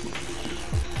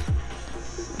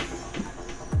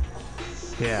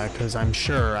 Yeah, because I'm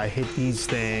sure I hit these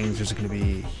things, there's gonna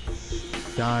be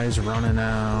guys running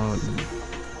out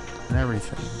and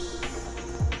everything.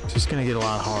 It's just gonna get a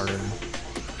lot harder.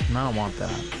 I don't want that.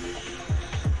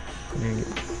 I'm gonna get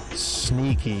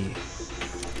sneaky.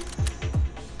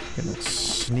 Gonna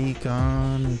sneak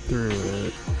on through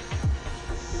it.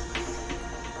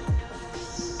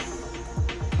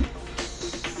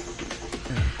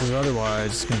 Because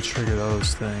otherwise, it's gonna trigger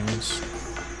those things.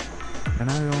 And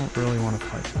I don't really want to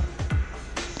fight that.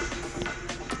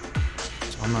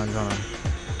 So I'm not gonna.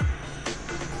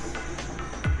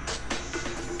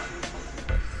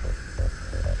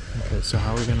 Okay, so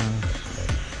how are we gonna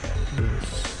do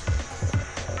this?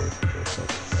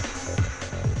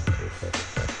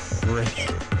 Race.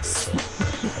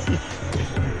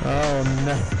 Oh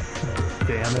no.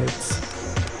 Damn it.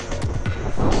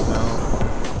 No.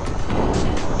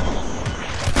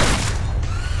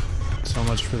 So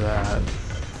much for that.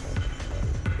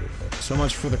 So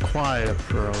much for the quiet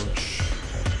approach.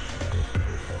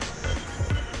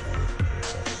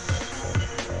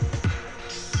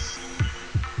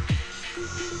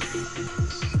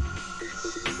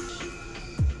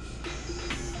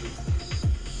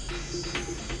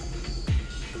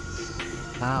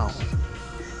 Ow.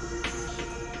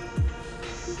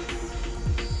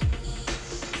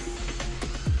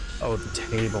 Oh, the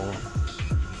table.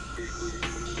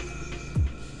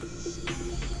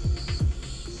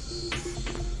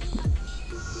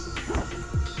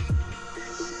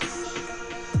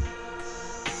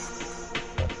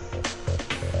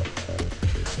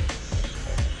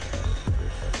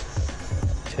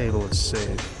 Table is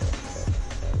safe.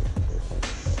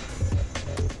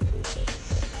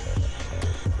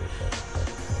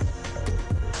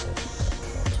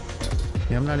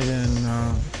 Yeah, I'm not even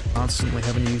constantly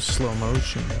having to use slow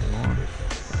motion anymore.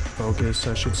 Focus,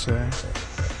 I should say.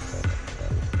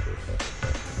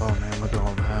 Oh man, look at all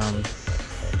of them.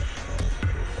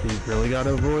 You really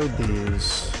gotta avoid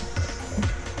these.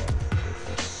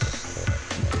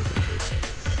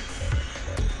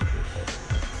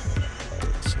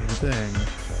 Same thing.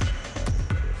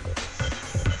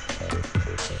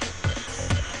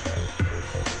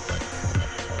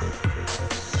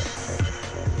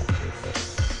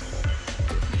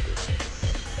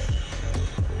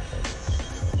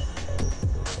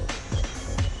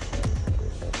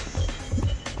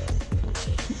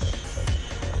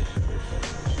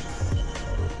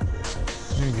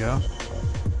 There you go.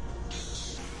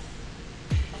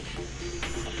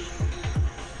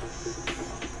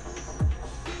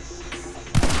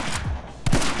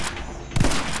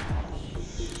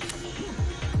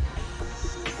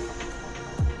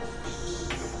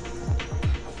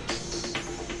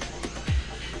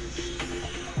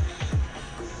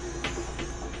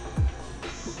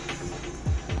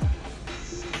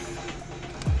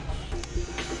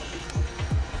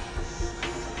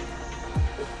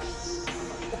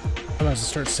 I'm about to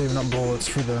start saving up bullets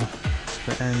for the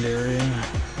end area.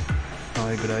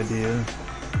 Probably a good idea.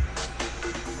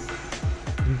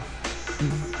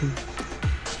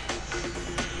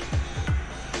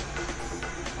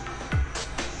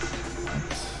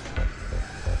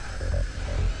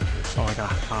 Oh, I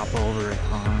gotta hop over it,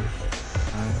 huh?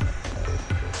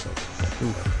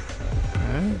 Oof.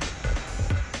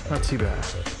 Alright. Not too bad.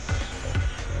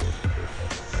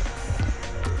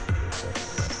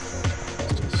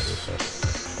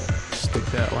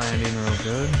 That landing real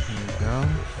good. There you go.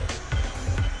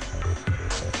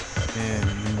 And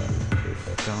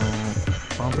don't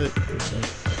bump it.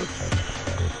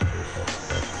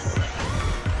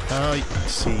 Oh,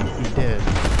 see, he did.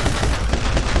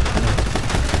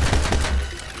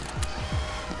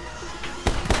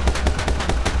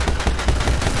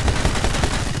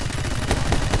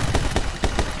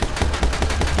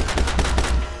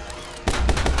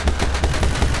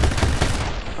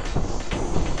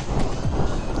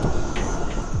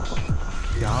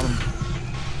 Got him.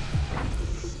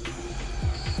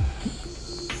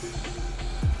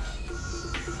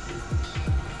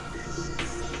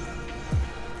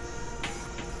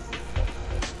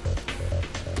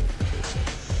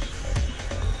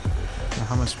 Now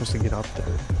how am I supposed to get up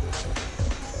there?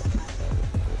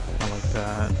 I like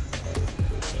that.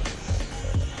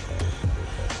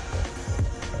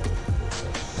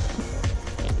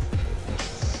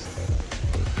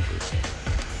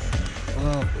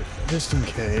 Well, just in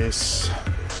case.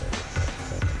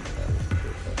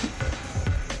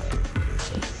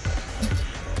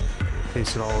 In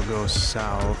case it all goes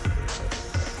south.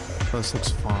 This looks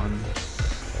fun.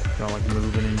 Got like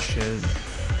moving and shit.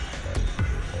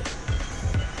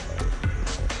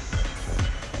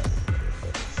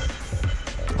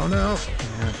 Oh no!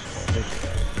 Yeah,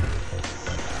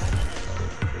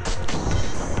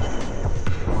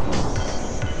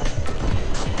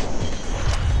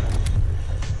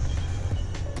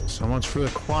 so much for the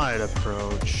quiet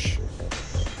approach.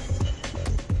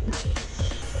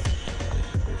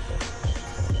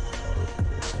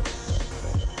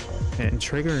 And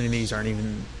trigger enemies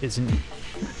isn't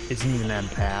even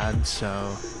that bad,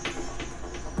 so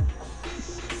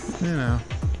you know.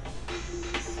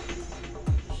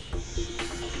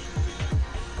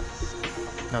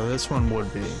 Now this one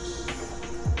would be.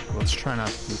 Let's try not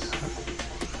to do that.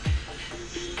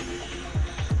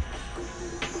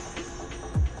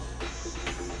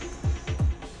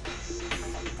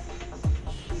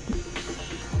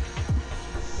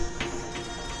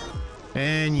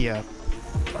 And yeah,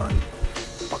 I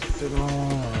fucked it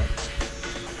all up.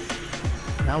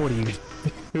 Now what do you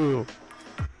do?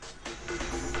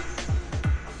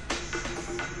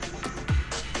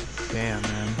 Damn,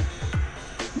 man.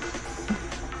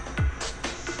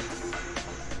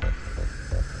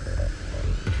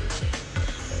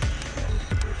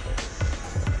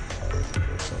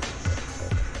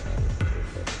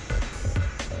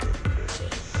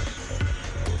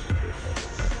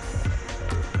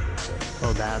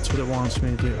 Oh, that's what it wants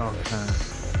me to do? Okay.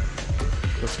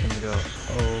 So it's gonna go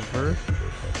over,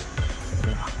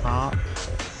 and hop,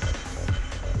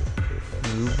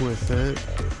 move with it,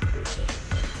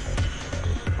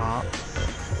 hop,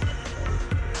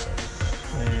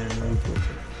 and move with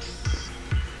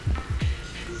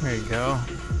it. There you go.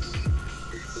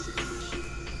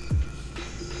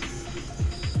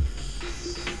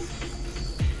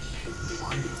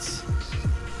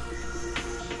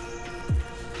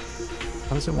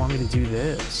 How does it want me to do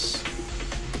this?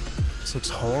 This looks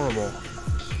horrible.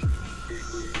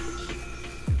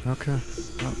 Okay.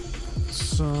 Well,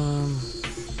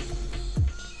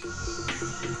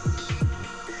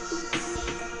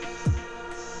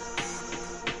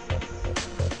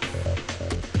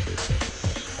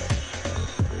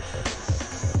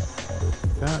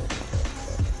 that.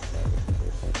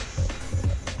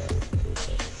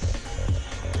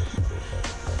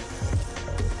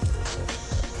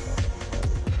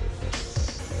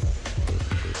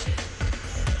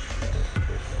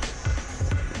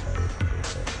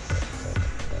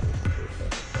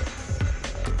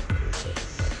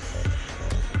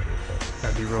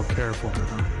 Be real careful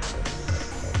now.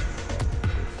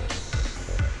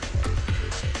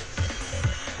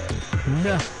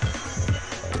 No.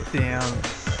 Damn.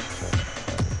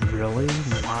 Really?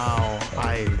 Wow.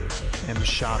 I am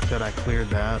shocked that I cleared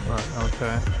that, but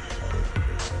okay.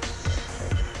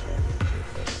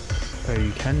 So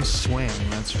you can swing,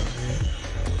 that's right.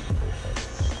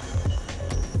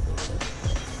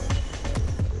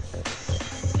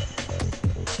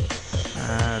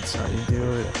 That's how you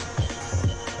do it.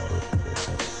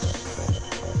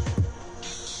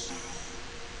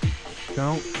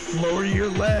 Don't lower your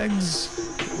legs.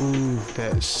 Ooh,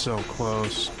 that is so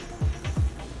close.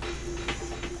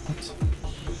 What?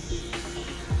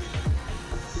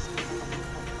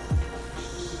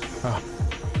 Oh,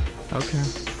 okay.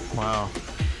 Wow.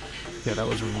 Yeah, that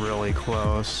was really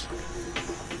close.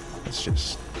 It's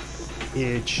just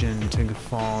itching to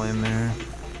fall in there.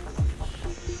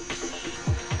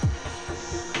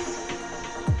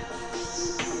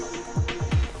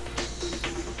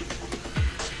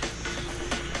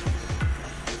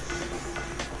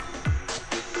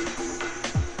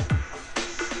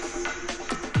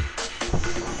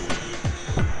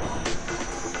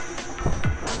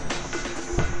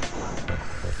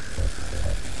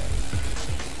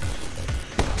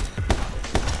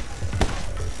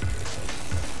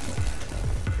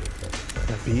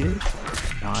 Beat it?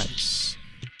 Nice.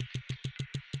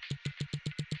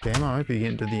 Damn, I might be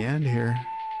getting to the end here. I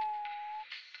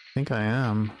think I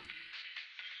am.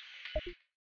 I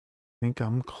think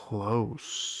I'm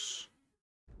close.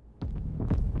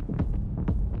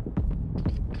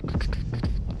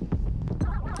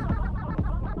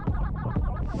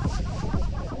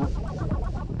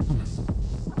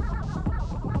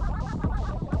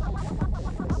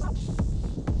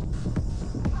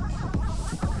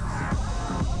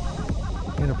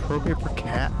 Inappropriate for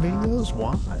cat videos?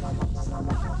 Why?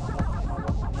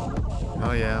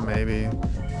 Oh yeah, maybe.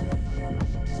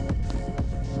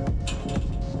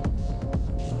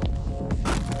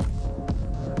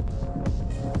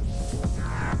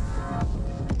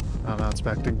 Oh, now it's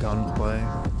back to gunplay.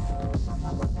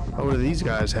 Oh, what do these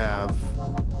guys have?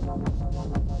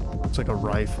 It's like a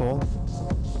rifle.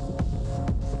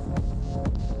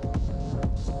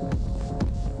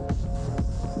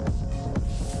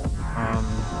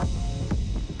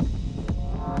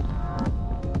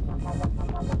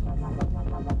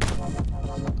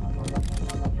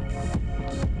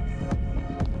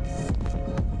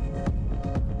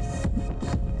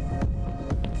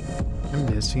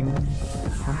 seen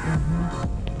something here?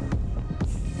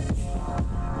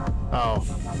 Oh,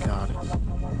 God.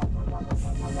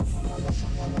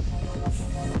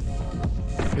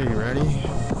 Okay, you ready?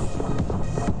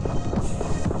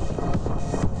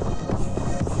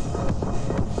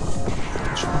 How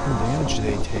much fucking damage do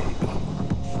they take?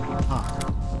 Ah.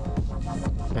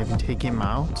 Can I even take him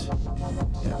out?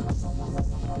 Yeah.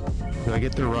 Do I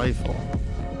get the rifle?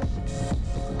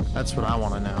 That's what I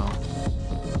want to know.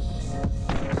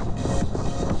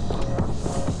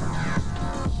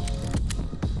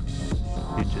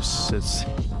 He just sits.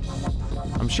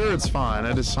 I'm sure it's fine.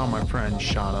 I just saw my friend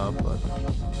shot up, but.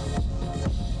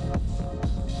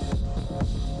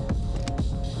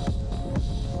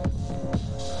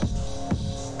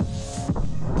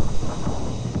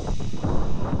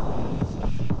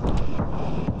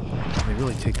 They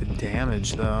really take the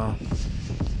damage, though.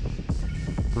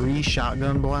 3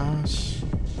 shotgun blasts.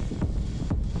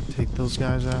 Take those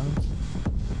guys out.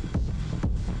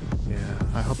 Yeah,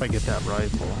 I hope I get that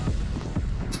rifle.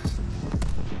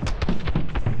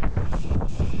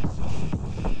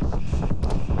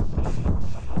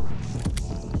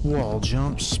 Wall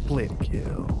jump split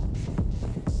kill.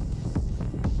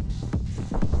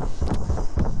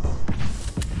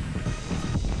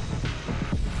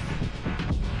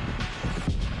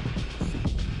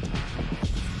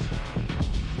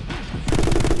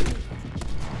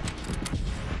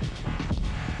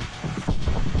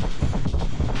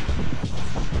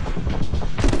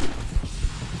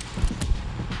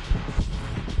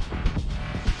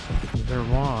 Their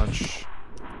watch.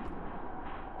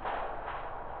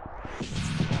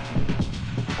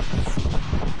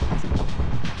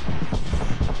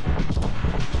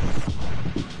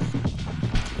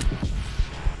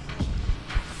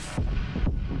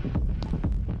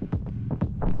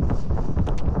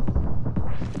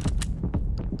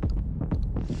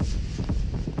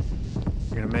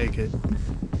 You're gonna make it.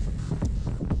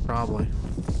 Probably.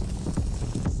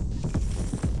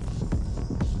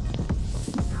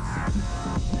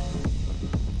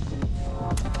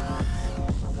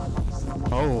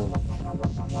 Oh.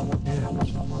 Yeah.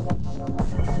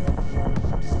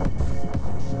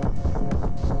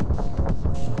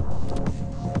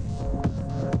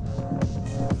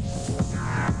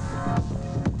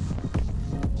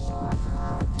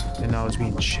 And now it's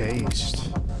being chased.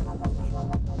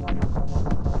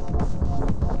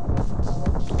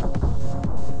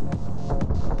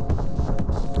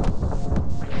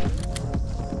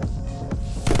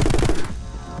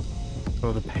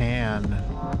 Oh, the pan.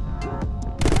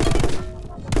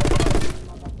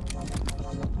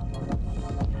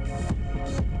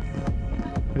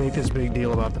 They make this big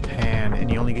deal about the pan, and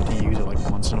you only get to use it like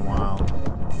once in a while.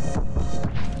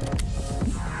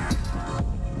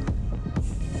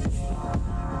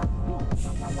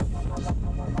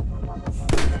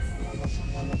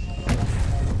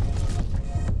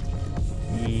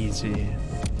 Easy.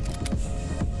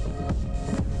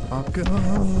 I'll go.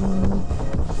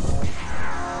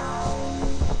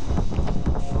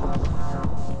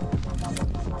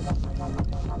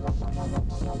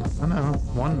 I don't know.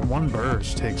 One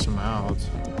burst takes him out.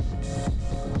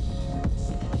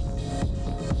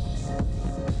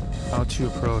 How to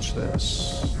approach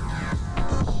this?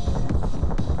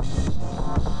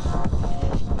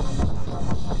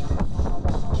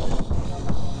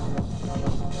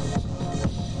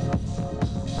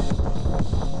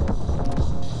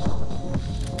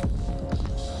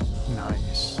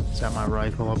 Nice. Is that my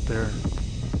rifle up there?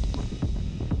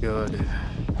 Good.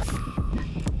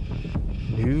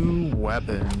 New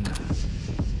weapon.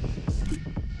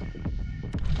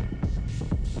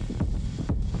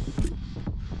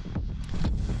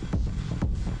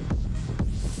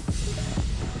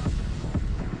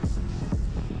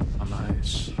 Oh,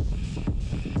 nice.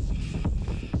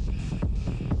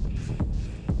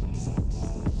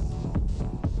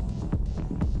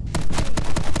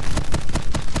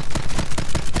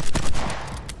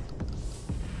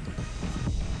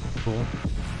 Cool.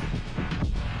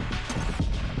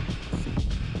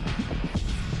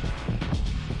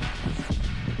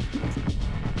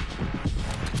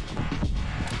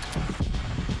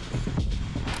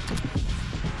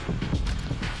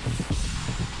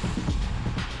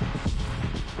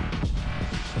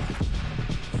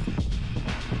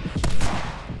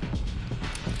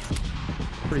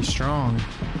 Pretty strong.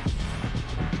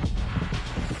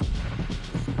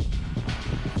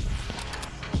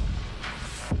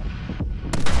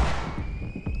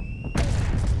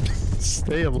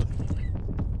 Stay able to.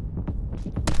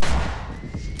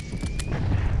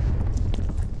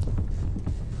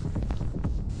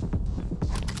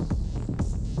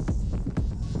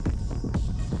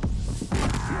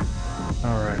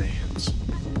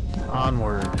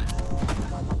 onward.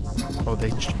 Oh,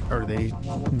 are they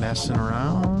messing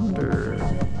around or?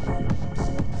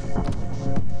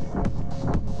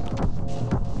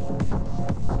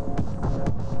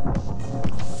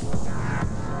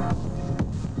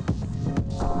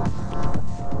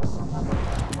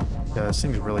 Yeah, this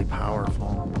thing's really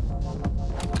powerful.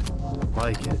 I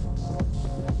like it.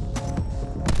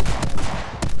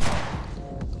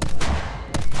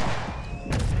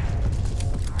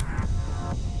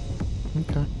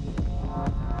 Okay.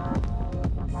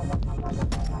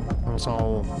 That was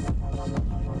all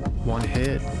one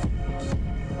hit.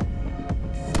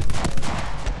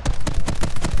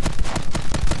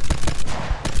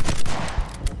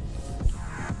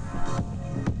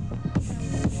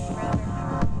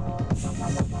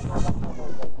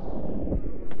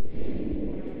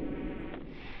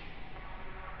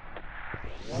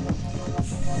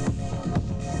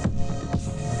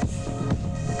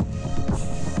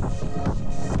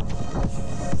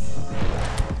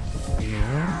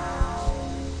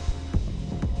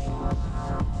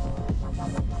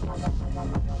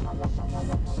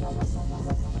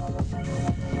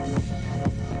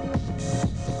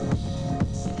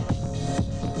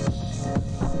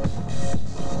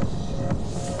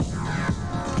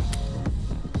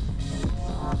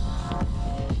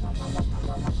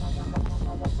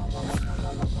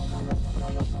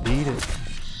 Beat it.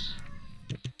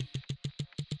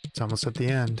 It's almost at the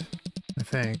end, I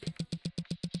think.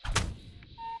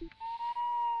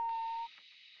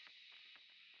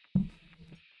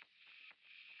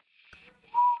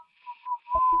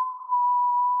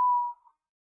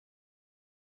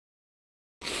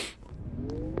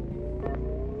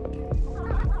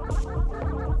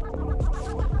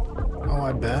 Oh,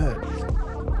 I bet.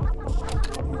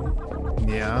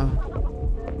 Yeah.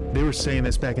 They were saying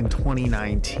this back in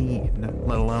 2019,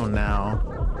 let alone now.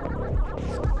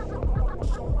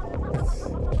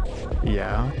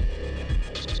 Yeah.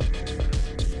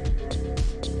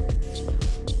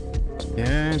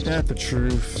 Yeah, ain't that the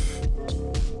truth?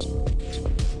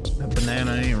 That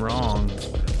banana ain't wrong.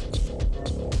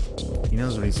 He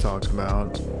knows what he's talking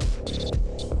about.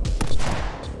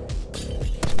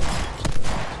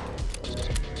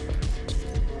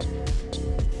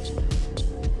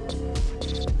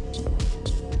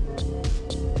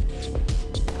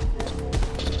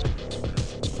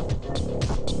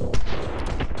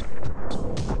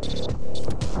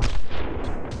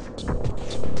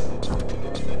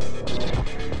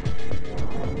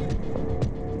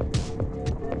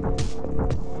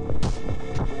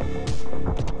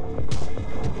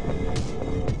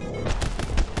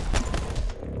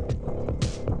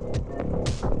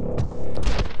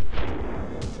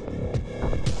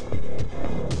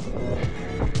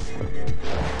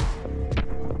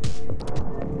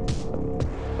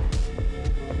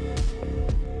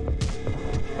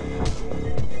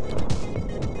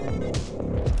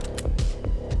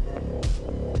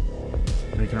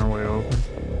 Making our way open?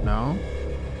 No?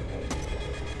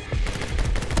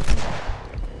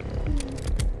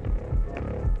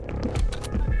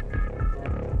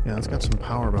 Yeah, it's got some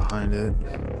power behind it.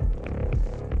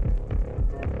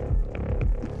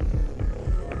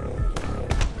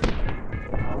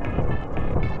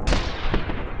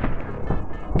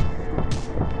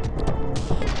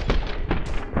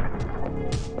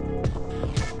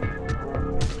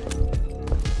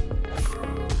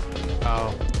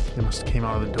 Oh, they must have came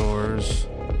out of the doors.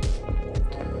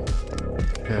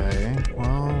 Okay,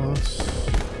 well, let's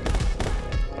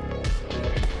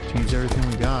use everything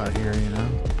we got here, you know?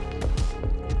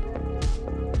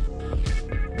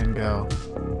 And go.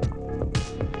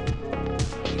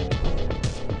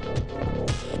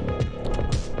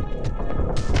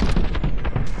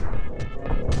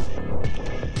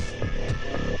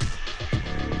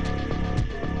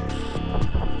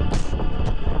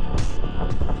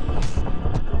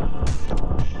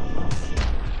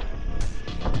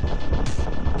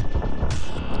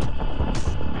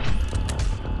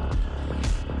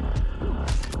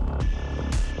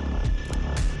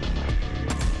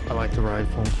 I like the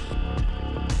rifle.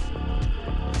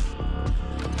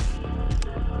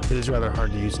 It is rather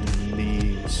hard to use in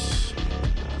these.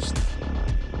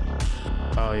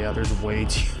 Oh yeah, there's way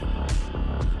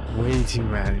too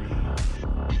many.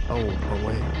 Oh, but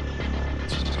wait.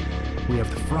 We have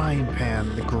the frying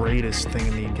pan, the greatest thing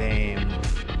in the game.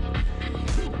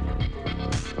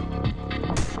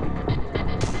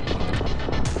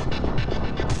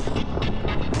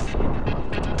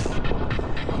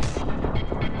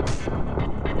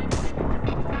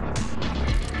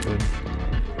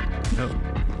 Nope.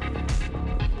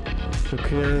 Took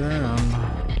care of them.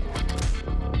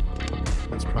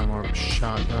 That's probably more of a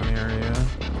shotgun area.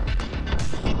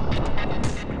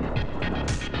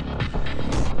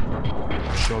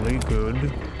 jolly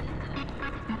good.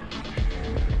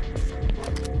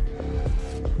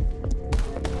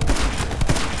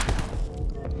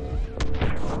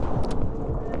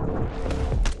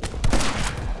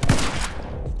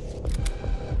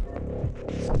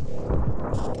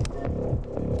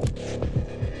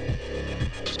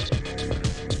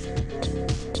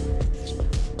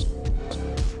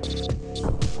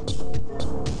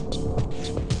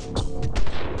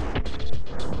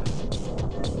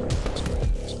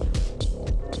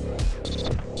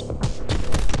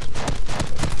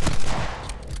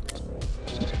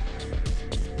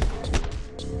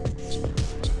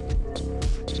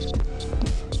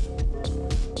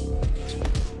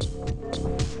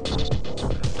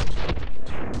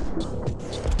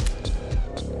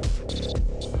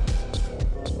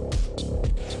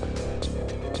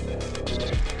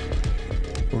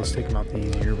 Let's take him out the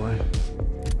easier way.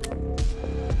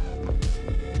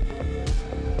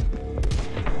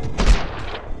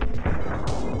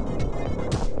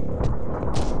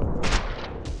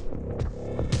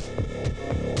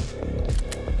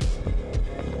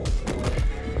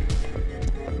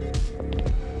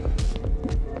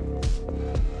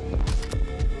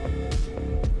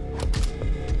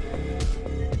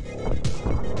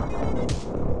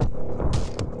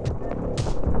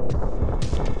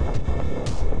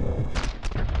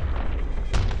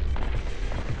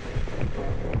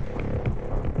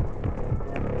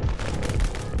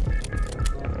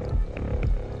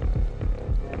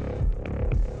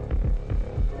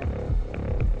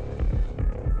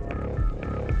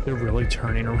 They're really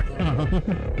turning around.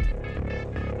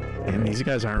 Damn, these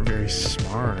guys aren't very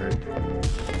smart.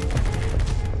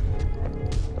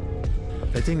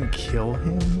 That didn't kill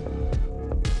him?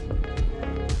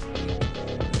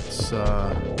 It's,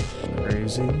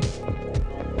 crazy.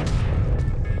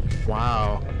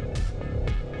 Wow.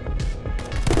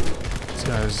 These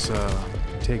guys,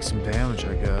 take some damage,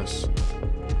 I guess.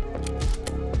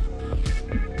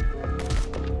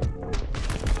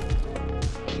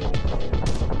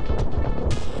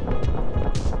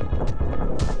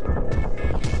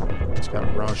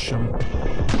 Rush him.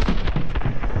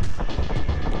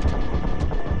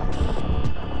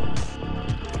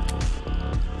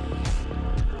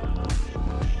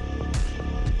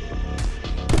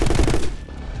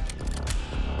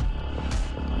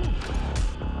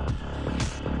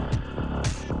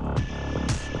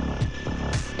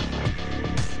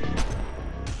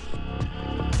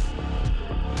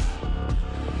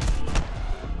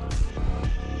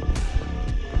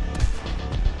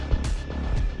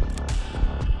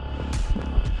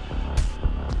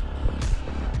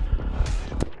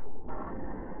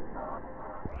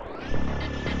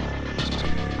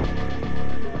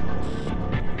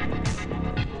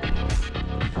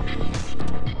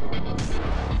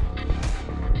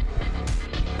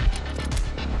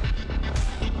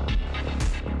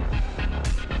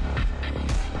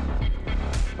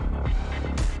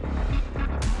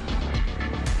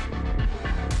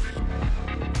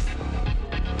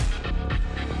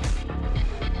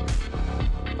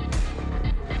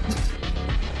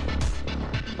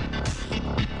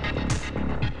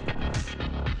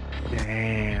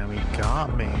 Damn, he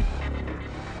got me.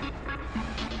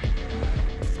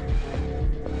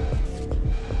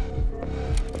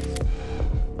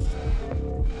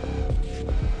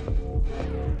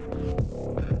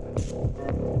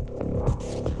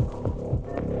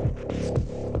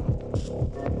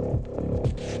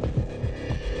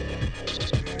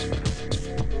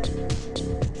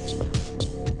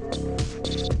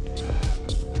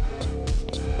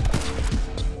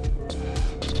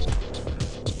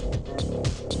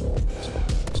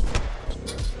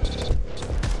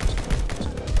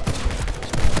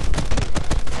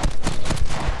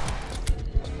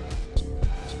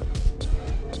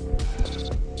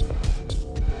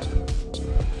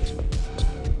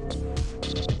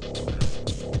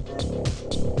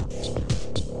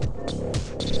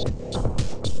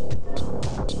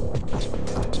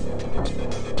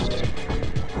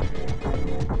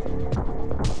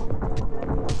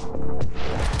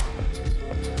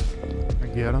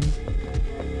 Get him?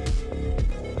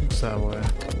 It's that way.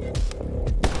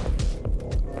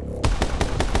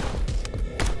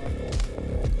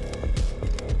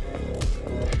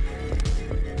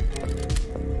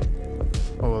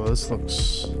 Oh, well, this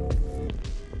looks...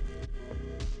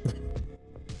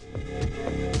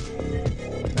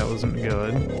 That wasn't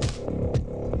good.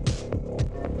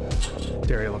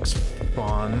 Dairy looks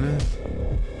fun.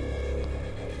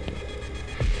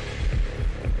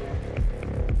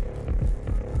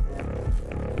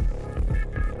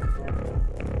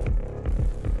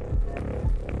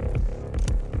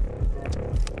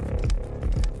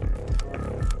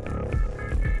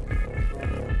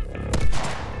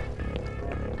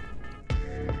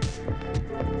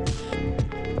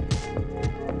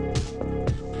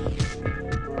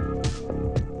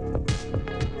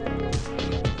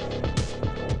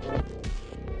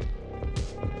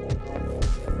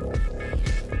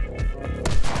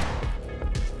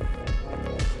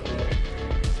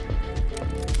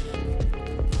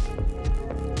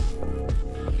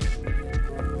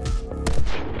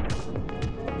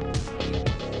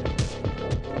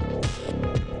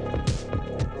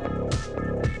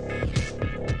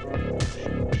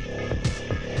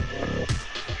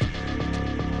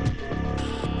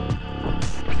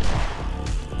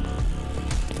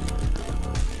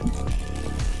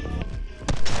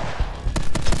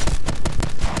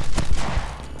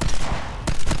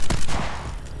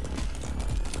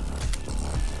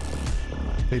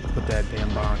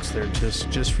 place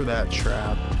there just for that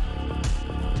trap.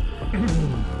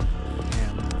 Damn.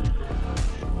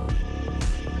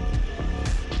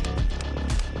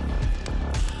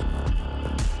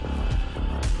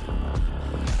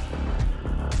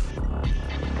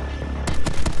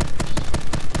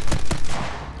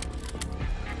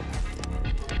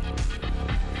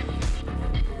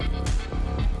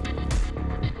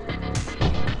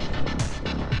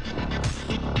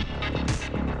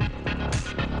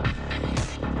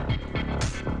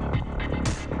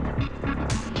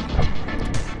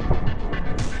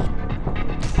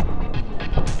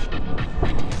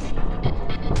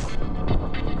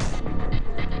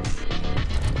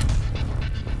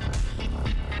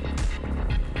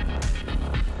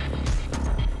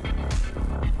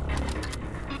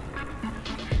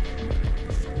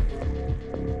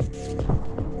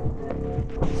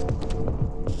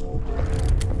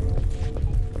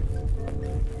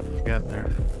 Get there.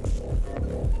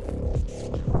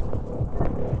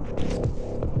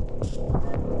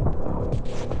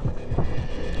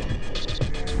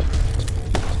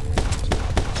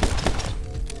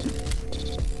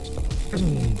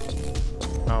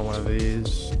 Oh, one of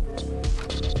these.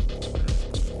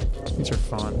 These are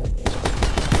fun.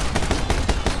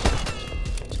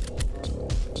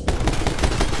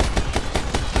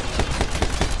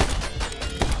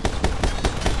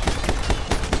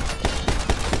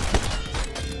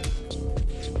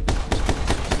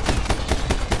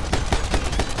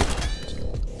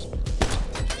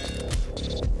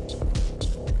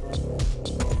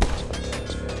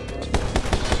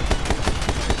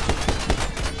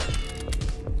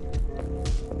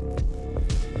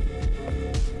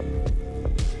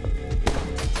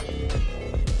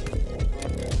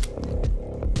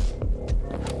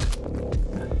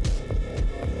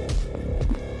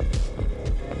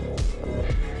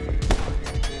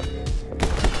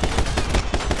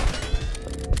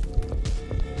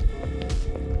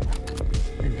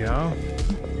 Go.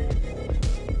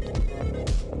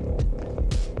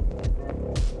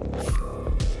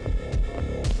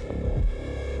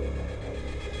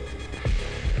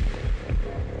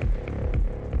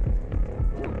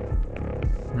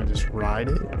 I'm gonna just ride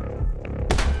it.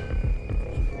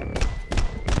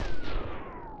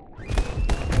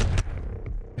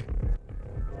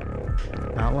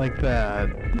 Not like that.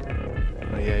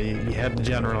 But yeah, you have the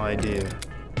general idea.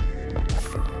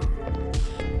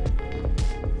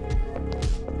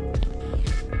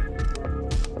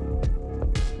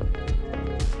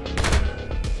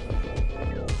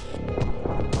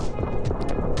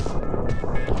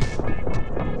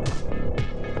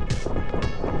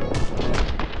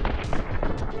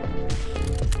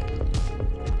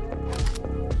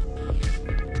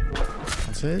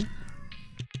 That's it?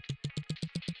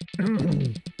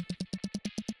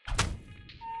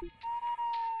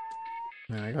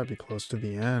 Man, I gotta be close to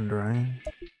the end, right?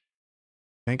 I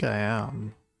think I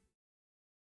am.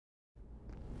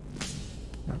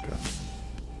 Okay.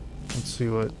 Let's see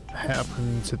what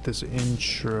happens at this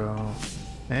intro.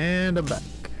 And I'm back.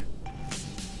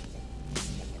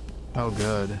 Oh,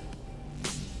 good.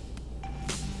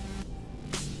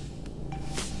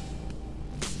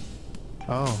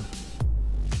 Oh.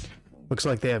 Looks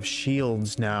like they have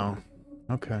shields now.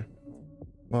 Okay.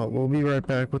 Well, we'll be right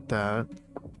back with that.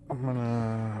 I'm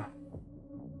gonna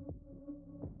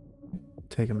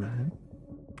take a minute.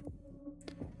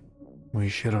 We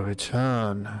should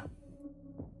return.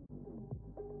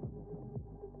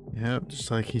 Yep,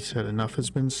 just like he said, enough has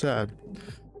been said.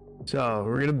 So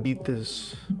we're gonna beat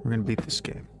this. We're gonna beat this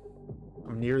game.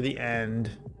 I'm near the end.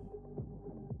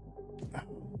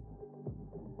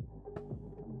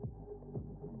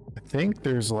 I think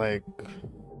there's like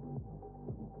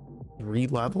 3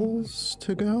 levels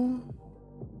to go.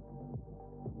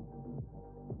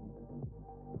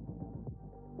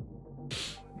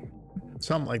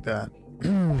 Something like that.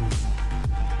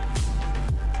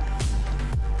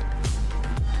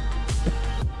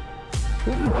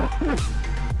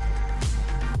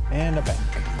 And a bank.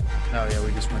 Oh yeah,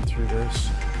 we just went through this.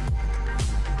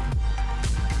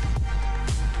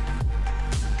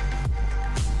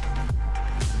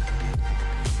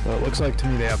 Well, it looks like to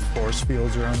me they have force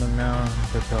fields around them now.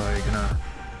 They're probably gonna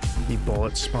be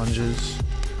bullet sponges.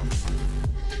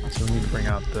 So we need to bring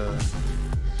out the...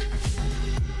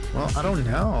 Well, I don't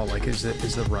know. Like, is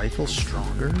the rifle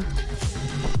stronger?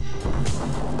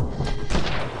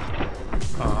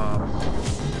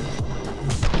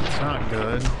 It's not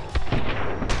good.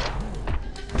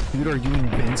 Dude, are you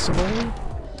invincible?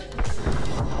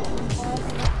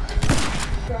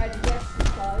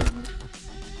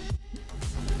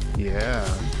 Yeah.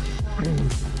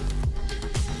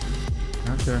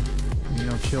 Okay. You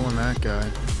know, killing that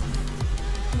guy.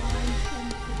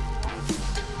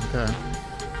 Okay.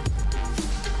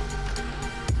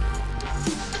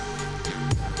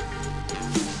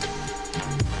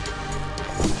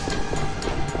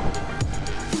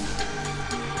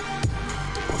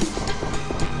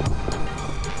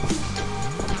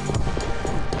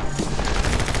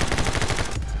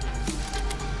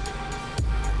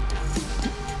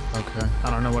 Okay. I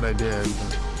don't know what I did,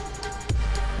 but...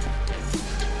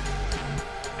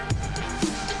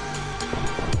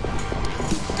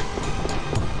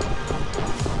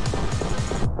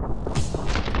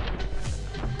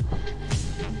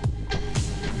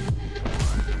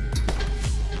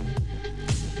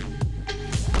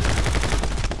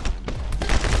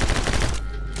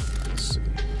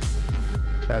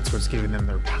 That's what's giving them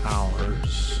their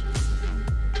powers.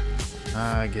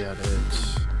 I get it.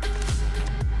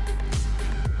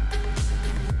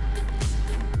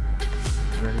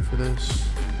 Ready for this?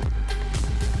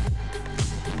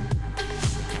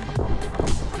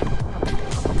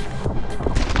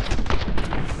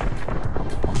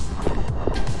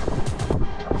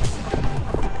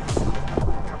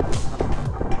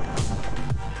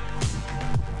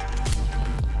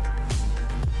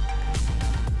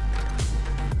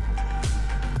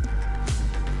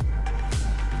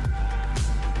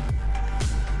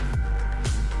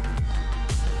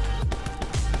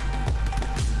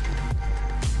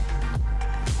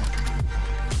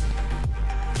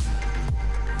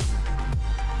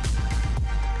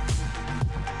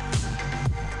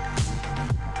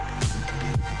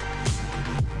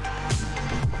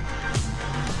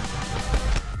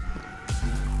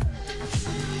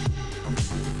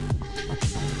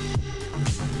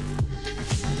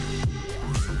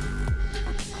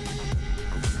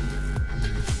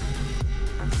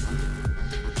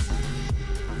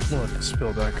 Let this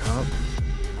fill back up.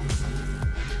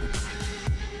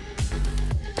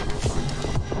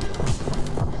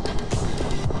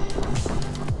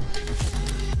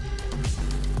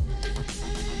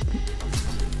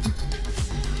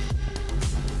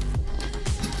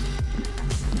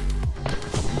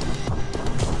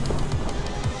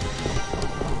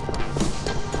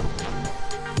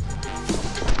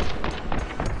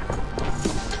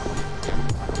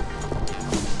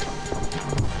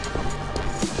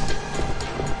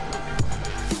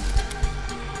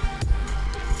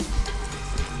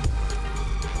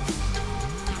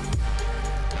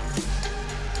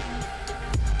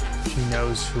 She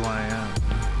knows who I am.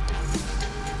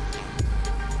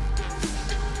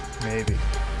 Maybe.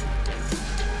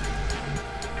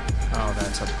 Oh,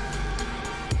 that's a...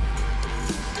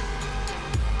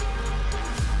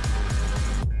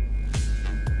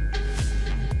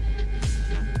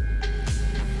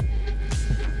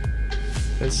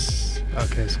 This...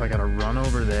 Okay, so I gotta run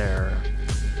over there.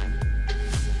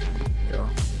 Go.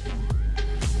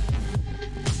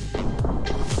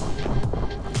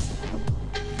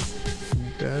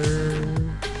 Better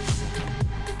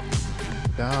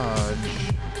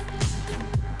dodge.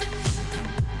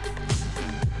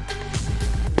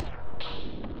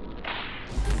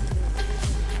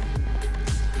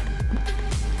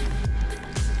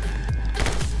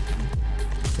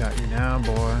 Got you now,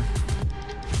 boy.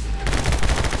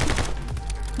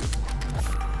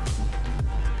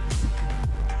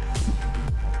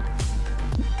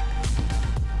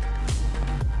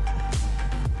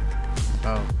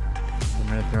 Oh. A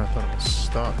minute there, I thought it was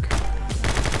stuck.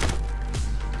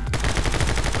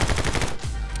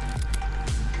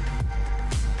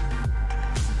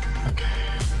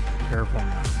 Okay, careful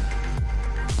now.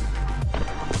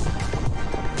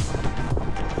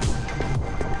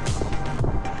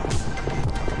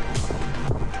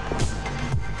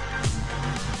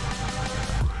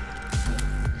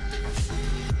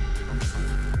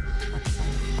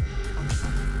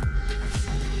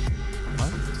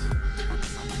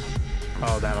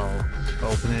 Oh, that'll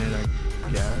open it,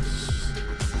 I guess.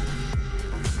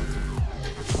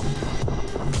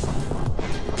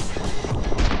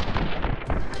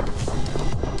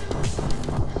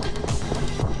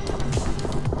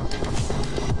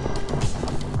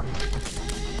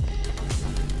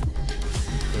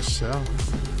 Guess so.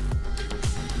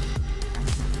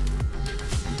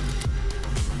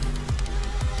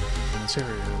 And this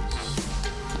area is...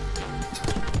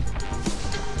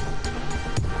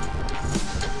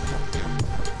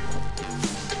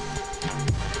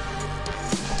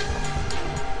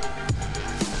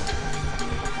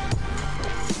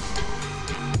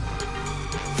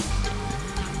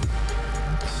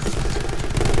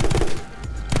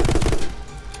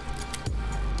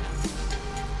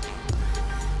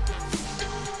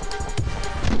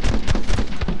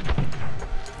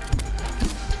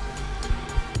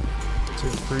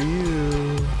 That's it for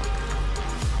you.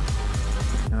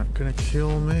 Not gonna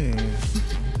kill me.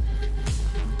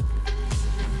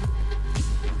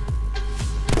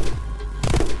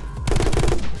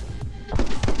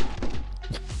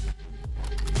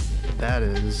 That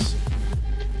is.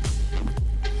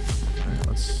 Alright,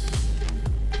 let's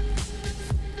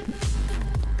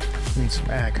need some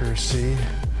accuracy.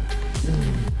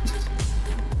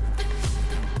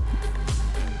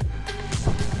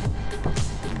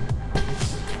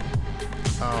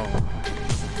 Oh.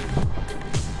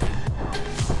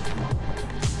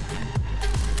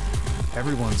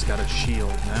 Everyone's got a shield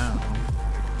now.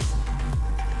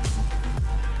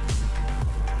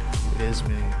 It is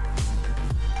me.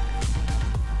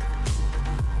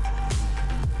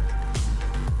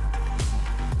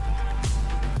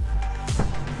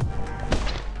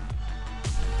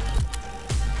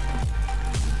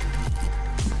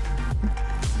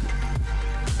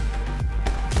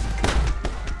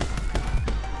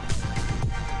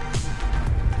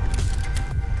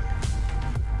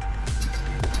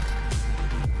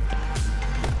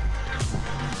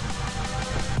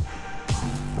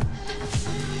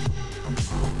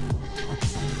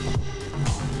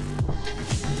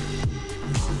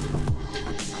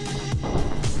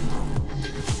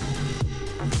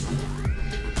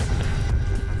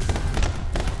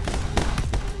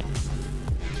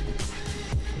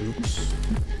 Oops.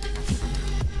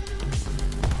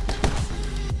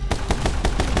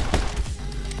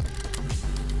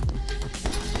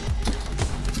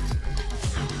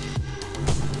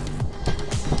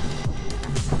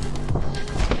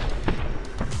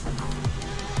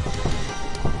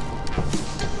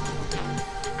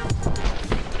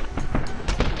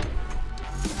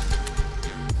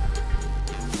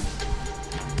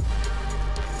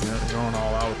 Yeah, they're going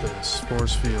all out with this.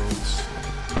 Force fields.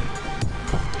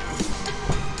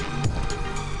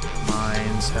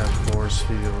 Mines have force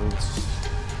fields.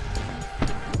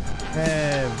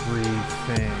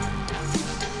 Everything.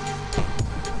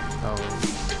 Oh.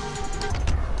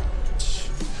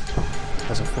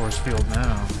 Has a force field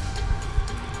now.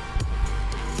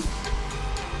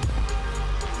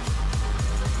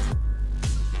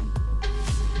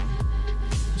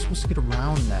 I'm supposed to get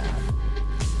around that.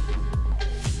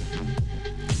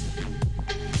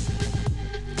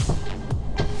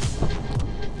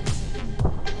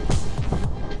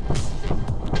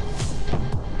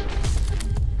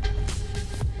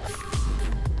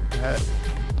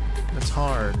 That's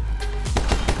hard.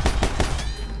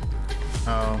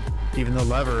 Oh, even the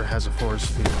lever has a force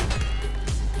field.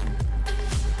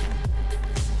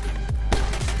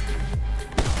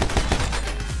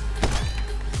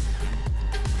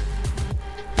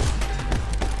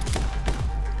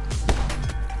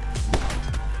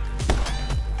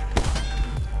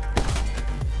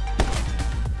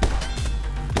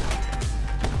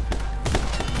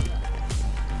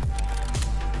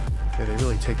 Yeah, they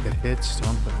really take the hits,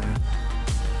 don't they?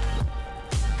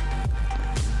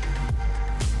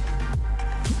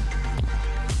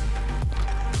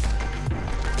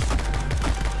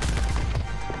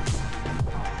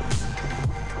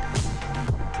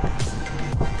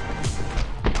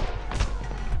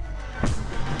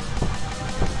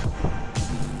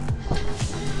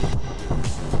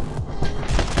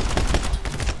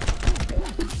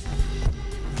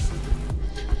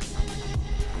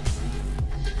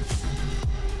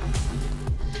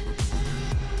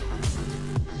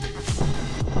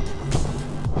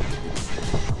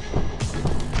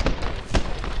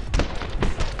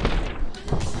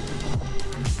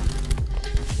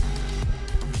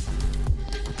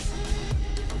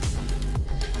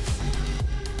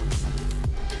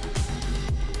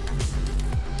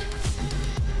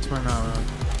 Why not?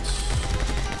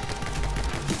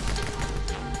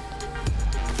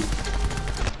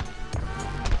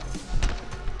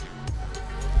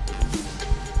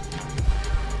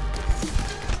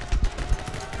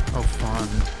 Oh, fun.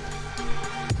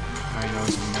 I know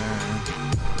it's in there.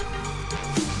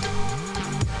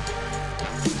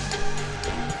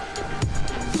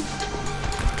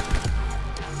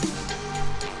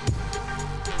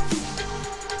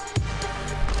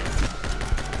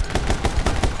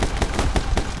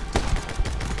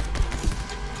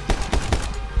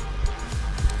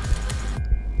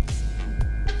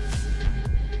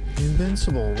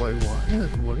 Invincible. Wait, what?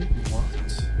 What do you want?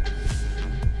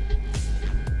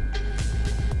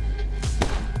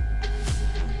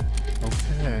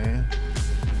 Okay.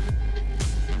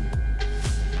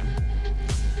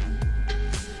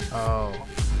 Oh.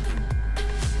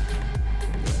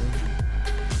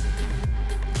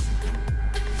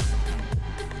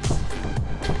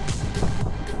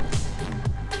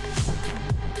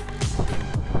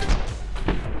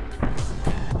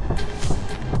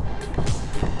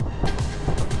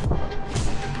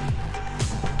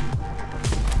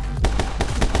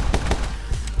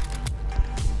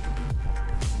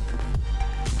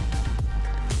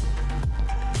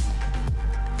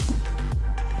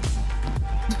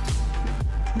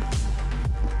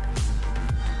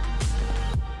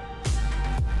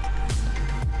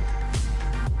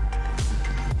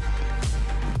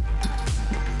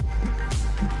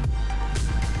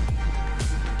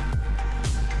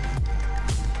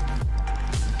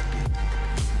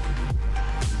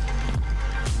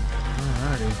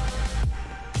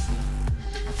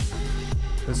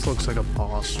 looks like a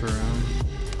boss room.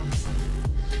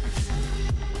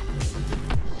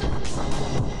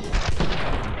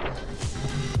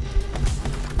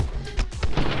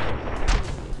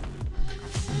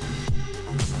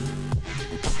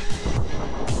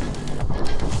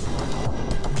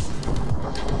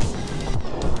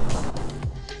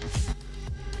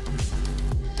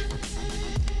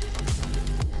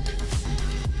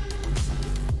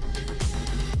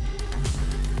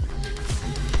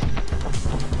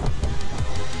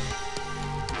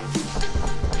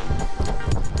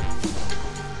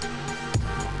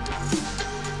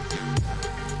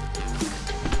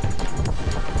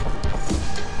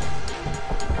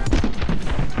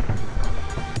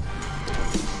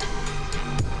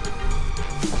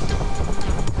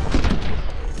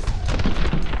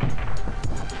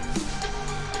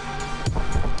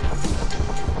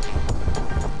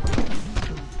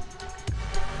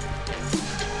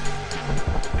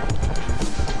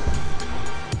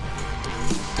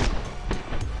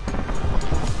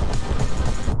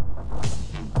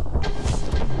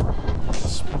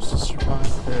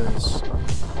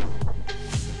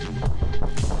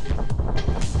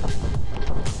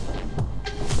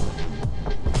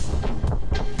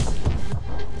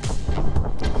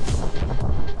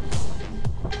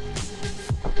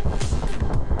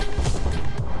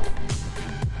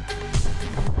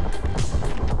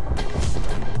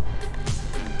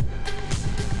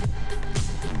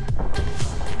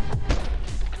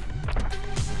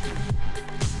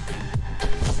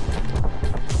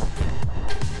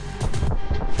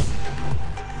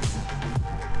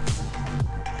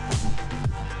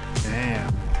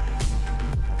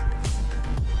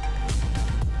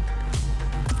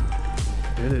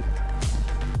 Did it.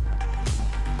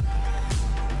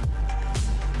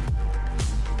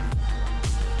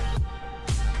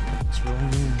 It's really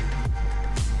neat.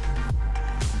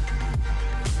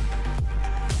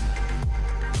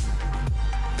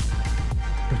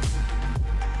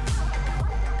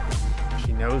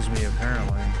 She knows me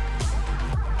apparently. And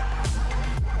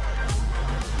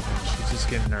she's just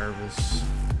getting nervous.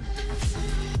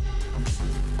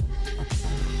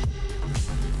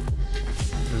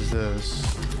 What is this?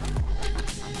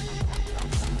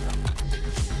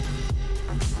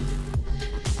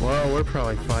 Well, we're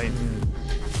probably fighting.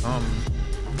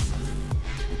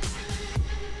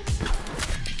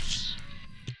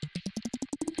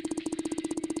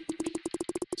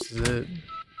 This is it.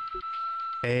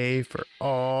 A for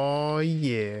oh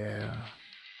yeah.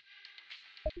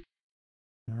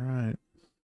 All right.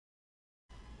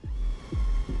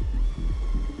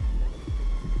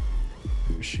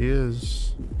 Here she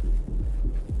is.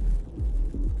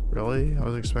 Really? I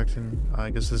was expecting. I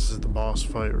guess this is the boss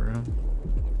fight room.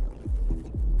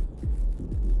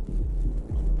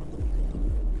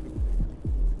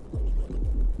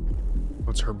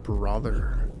 What's her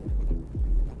brother?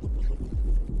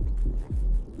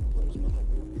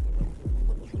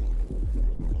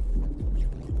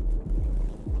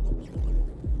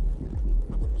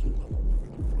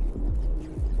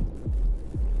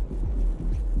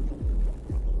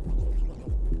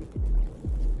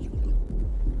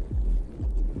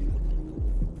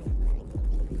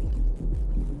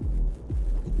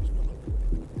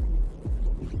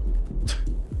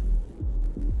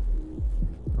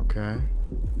 Okay.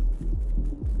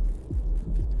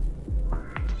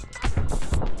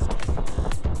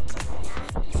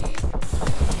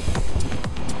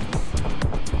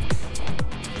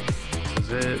 This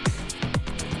is it.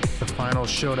 The final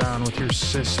showdown with your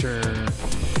sister.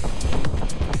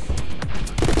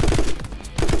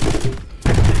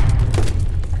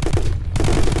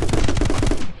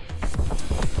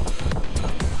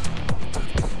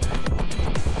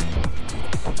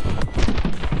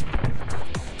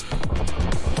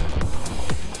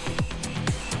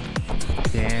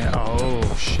 Yeah,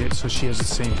 oh shit, so she has the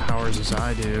same powers as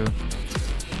I do.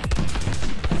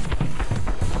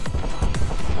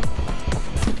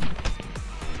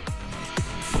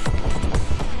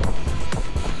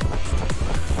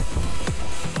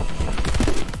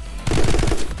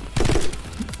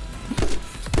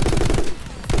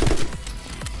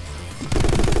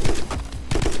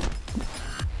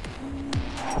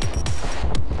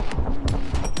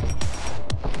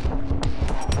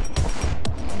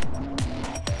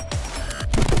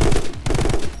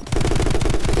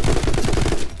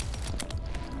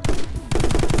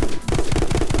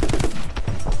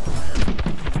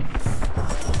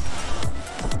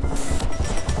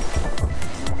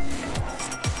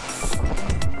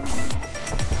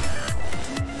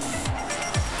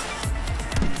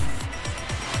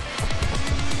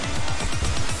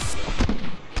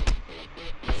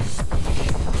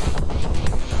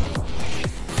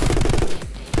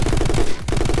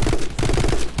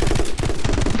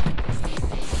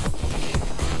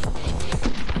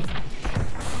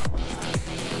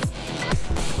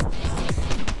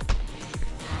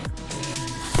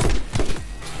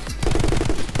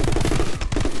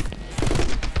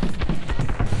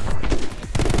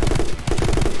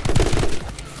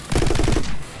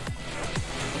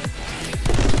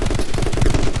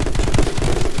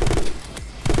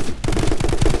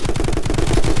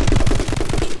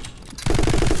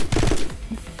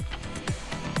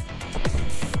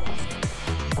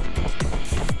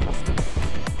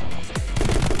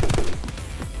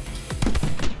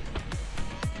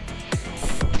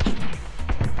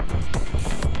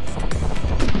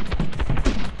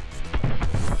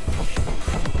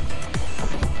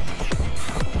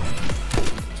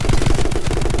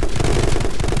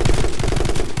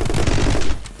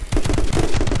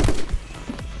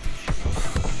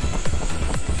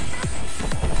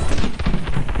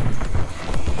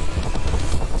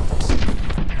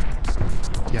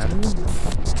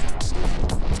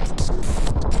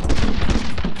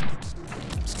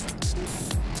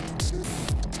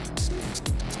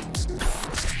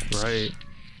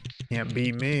 Can't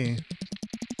beat me.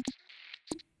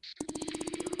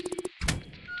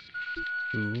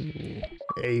 Ooh,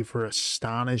 A for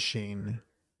astonishing.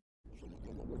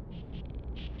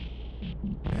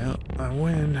 Yep, I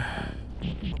win.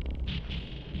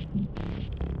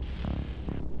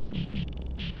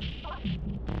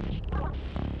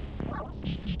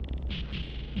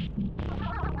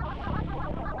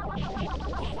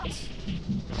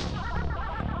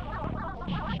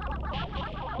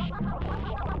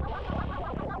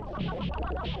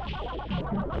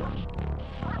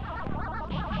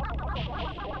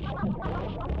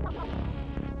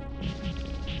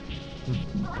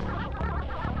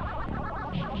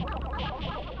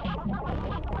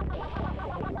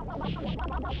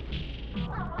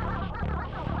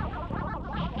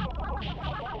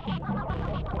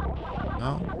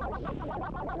 No.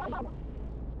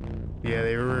 Yeah,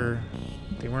 they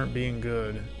weren't being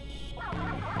good.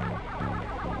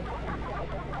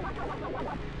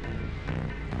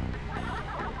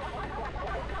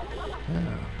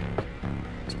 Yeah.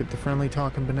 Let's get the friendly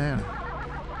talking banana.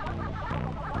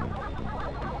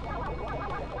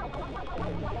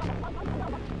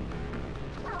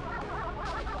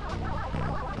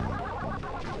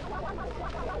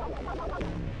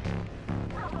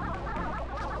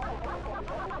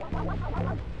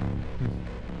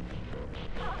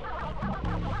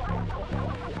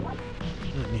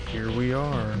 And here we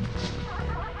are.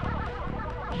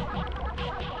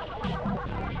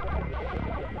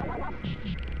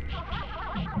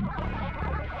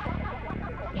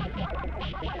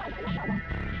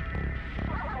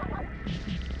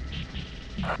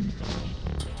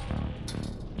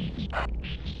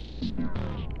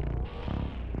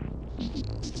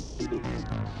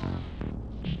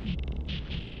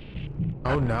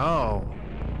 Oh no.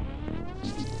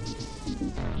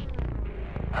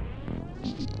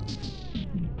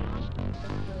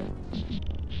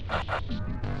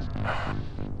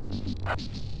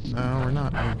 No, we're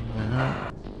not doing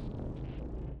that.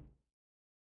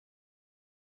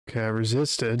 Okay, I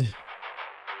resisted.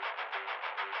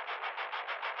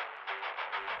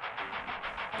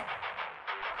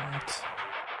 What?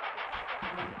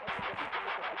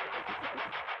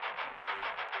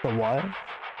 The what?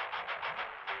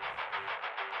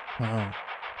 Oh.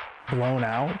 Blown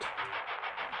out?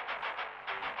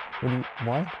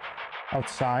 What?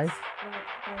 Outside?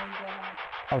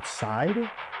 Outside?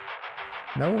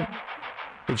 No.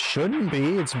 It shouldn't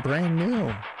be. It's brand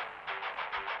new.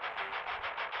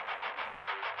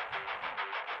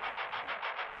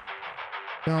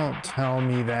 Don't tell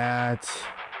me that.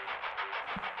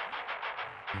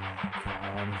 Oh my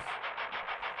God.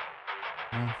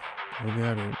 Well, we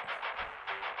got it.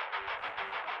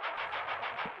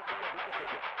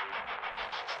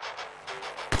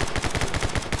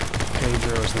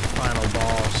 Pedro is the final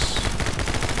boss.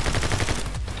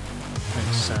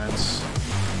 Makes sense.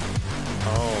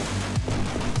 Oh.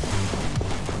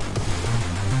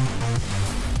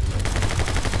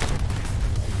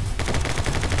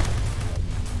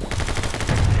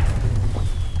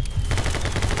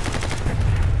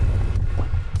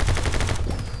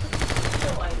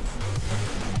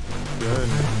 Good.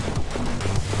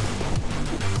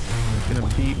 Gonna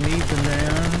beat me,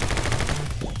 banana?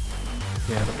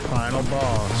 Yeah, the final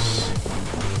boss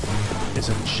is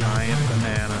a giant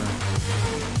banana.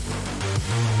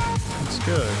 It's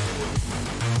good.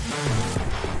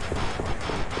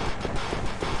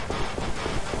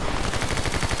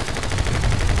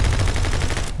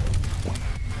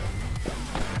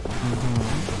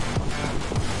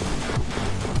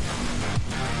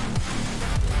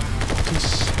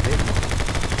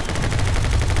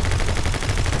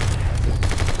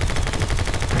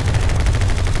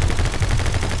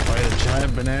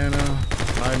 Banana,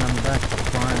 riding on the back of the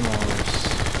flying walrus.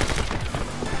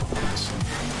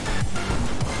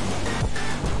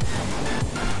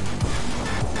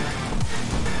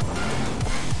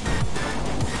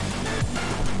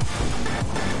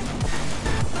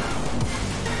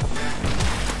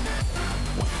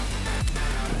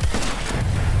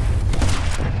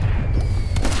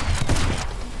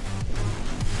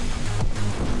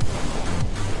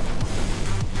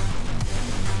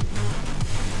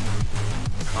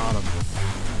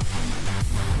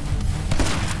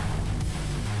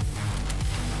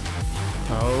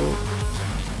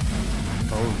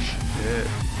 Oh shit.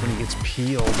 When he gets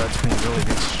peeled, that's when he really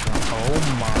gets strong. Oh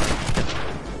my.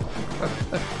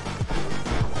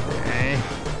 Dang.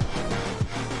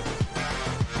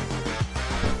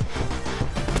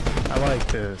 I like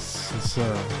this. It's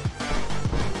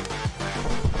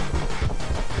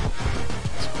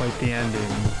quite the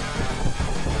ending.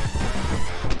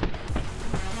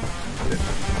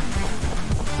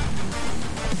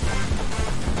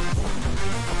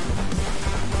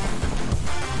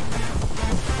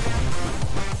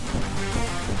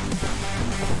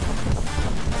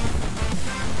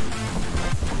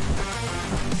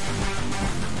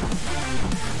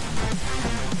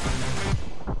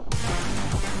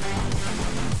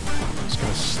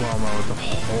 slow mode the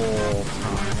whole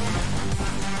time.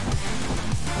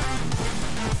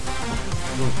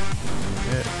 Ooh,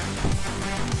 shit.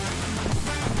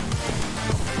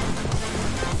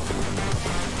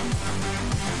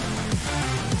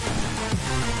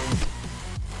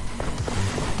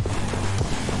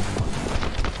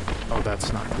 Oh,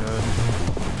 that's not good.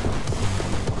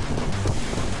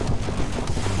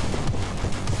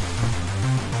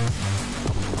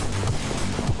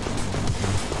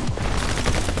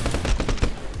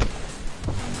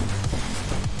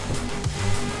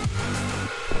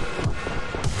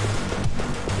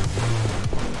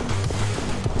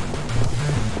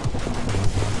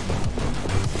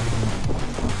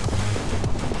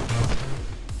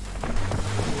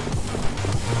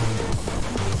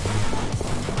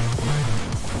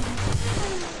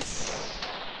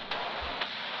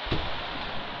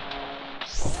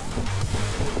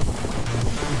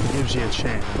 Gives you a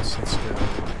chance, that's good.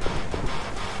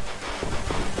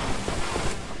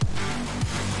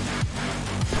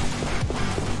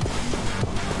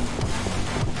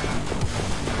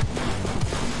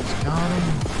 Just got him.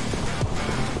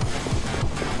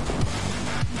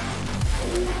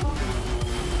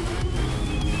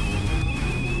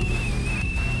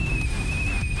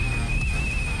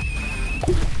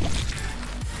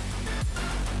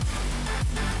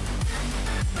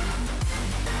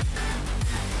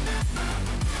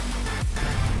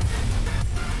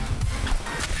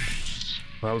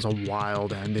 That was a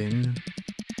wild ending.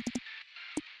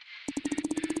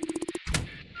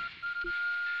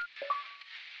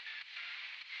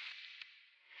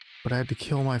 But I had to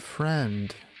kill my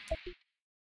friend.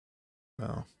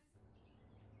 Well,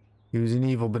 he was an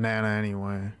evil banana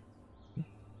anyway.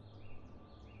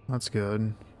 That's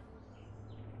good.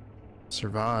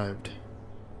 Survived.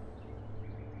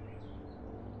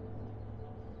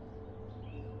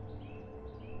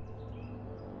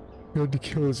 He had to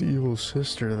kill his evil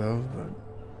sister, though,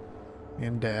 but...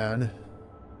 and Dad.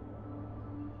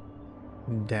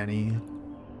 And Denny.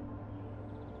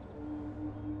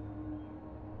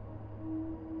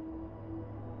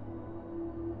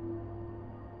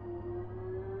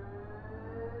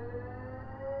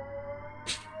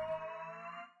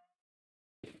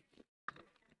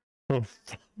 Oh,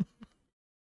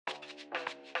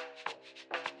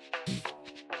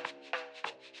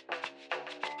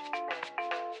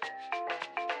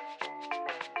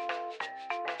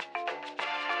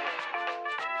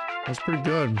 that's pretty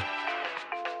good.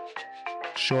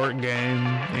 Short game,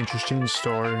 interesting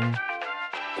story.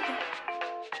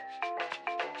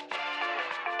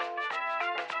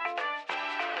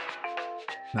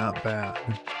 Not bad.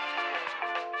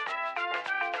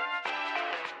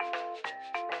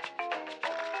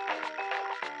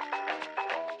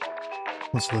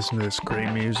 Let's listen to this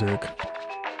great music.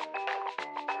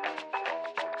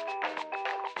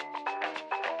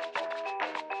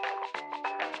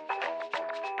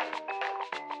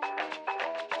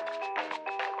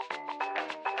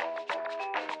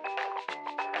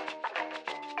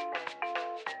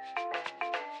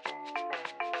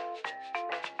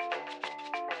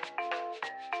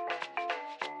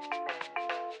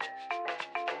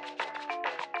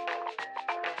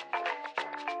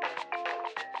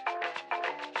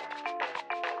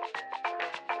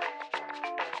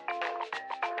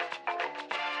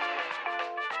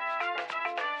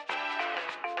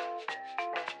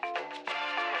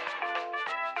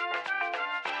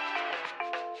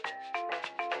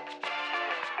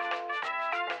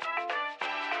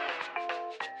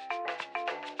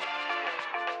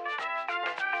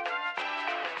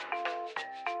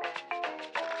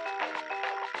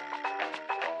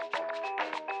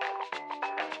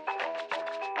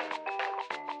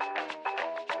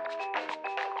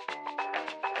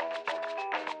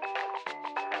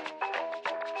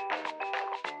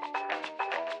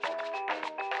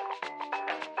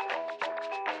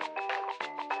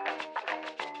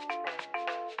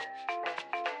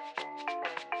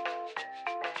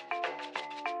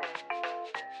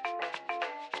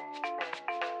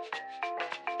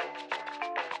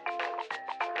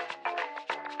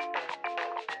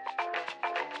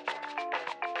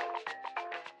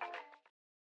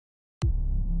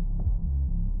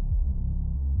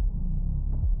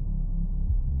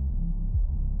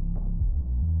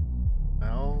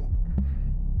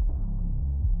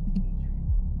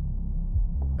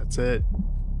 That's it.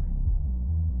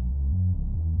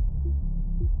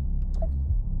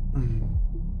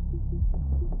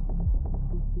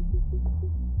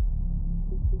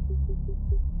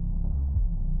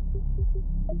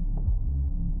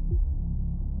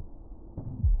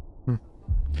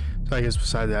 So I guess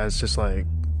beside that, it's just like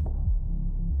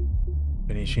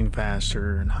finishing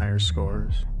faster and higher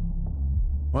scores.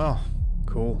 Well,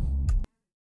 cool.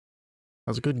 That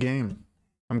was a good game.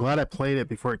 I'm glad I played it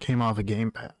before it came off of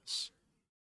Game Pass.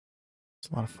 It's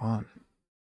a lot of fun.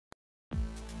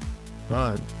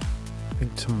 But I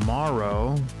think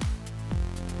tomorrow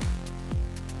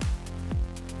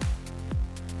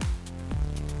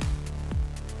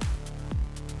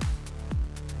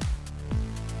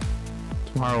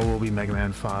will be Mega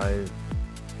Man 5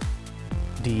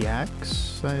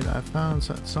 DX. I found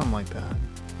something like that.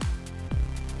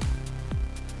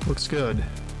 Looks good.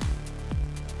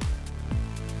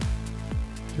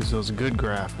 Gives those good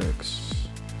graphics.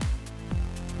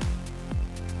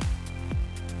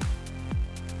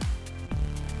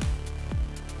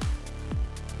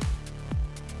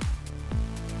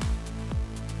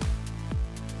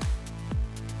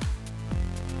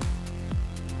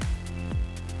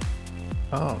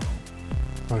 Oh,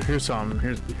 here's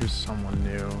someone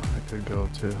new I could go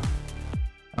to.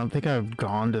 I don't think I've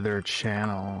gone to their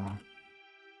channel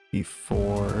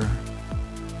before,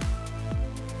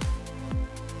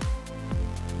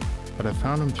 but I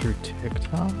found them through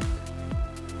TikTok,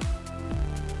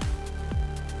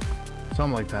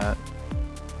 something like that.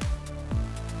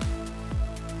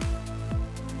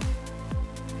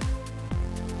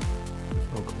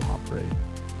 They'll cooperate.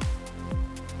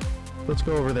 Let's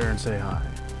go over there and say hi.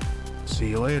 See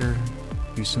you later.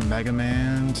 Do some Mega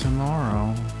Man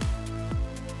tomorrow.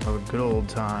 Have a good old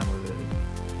time with it.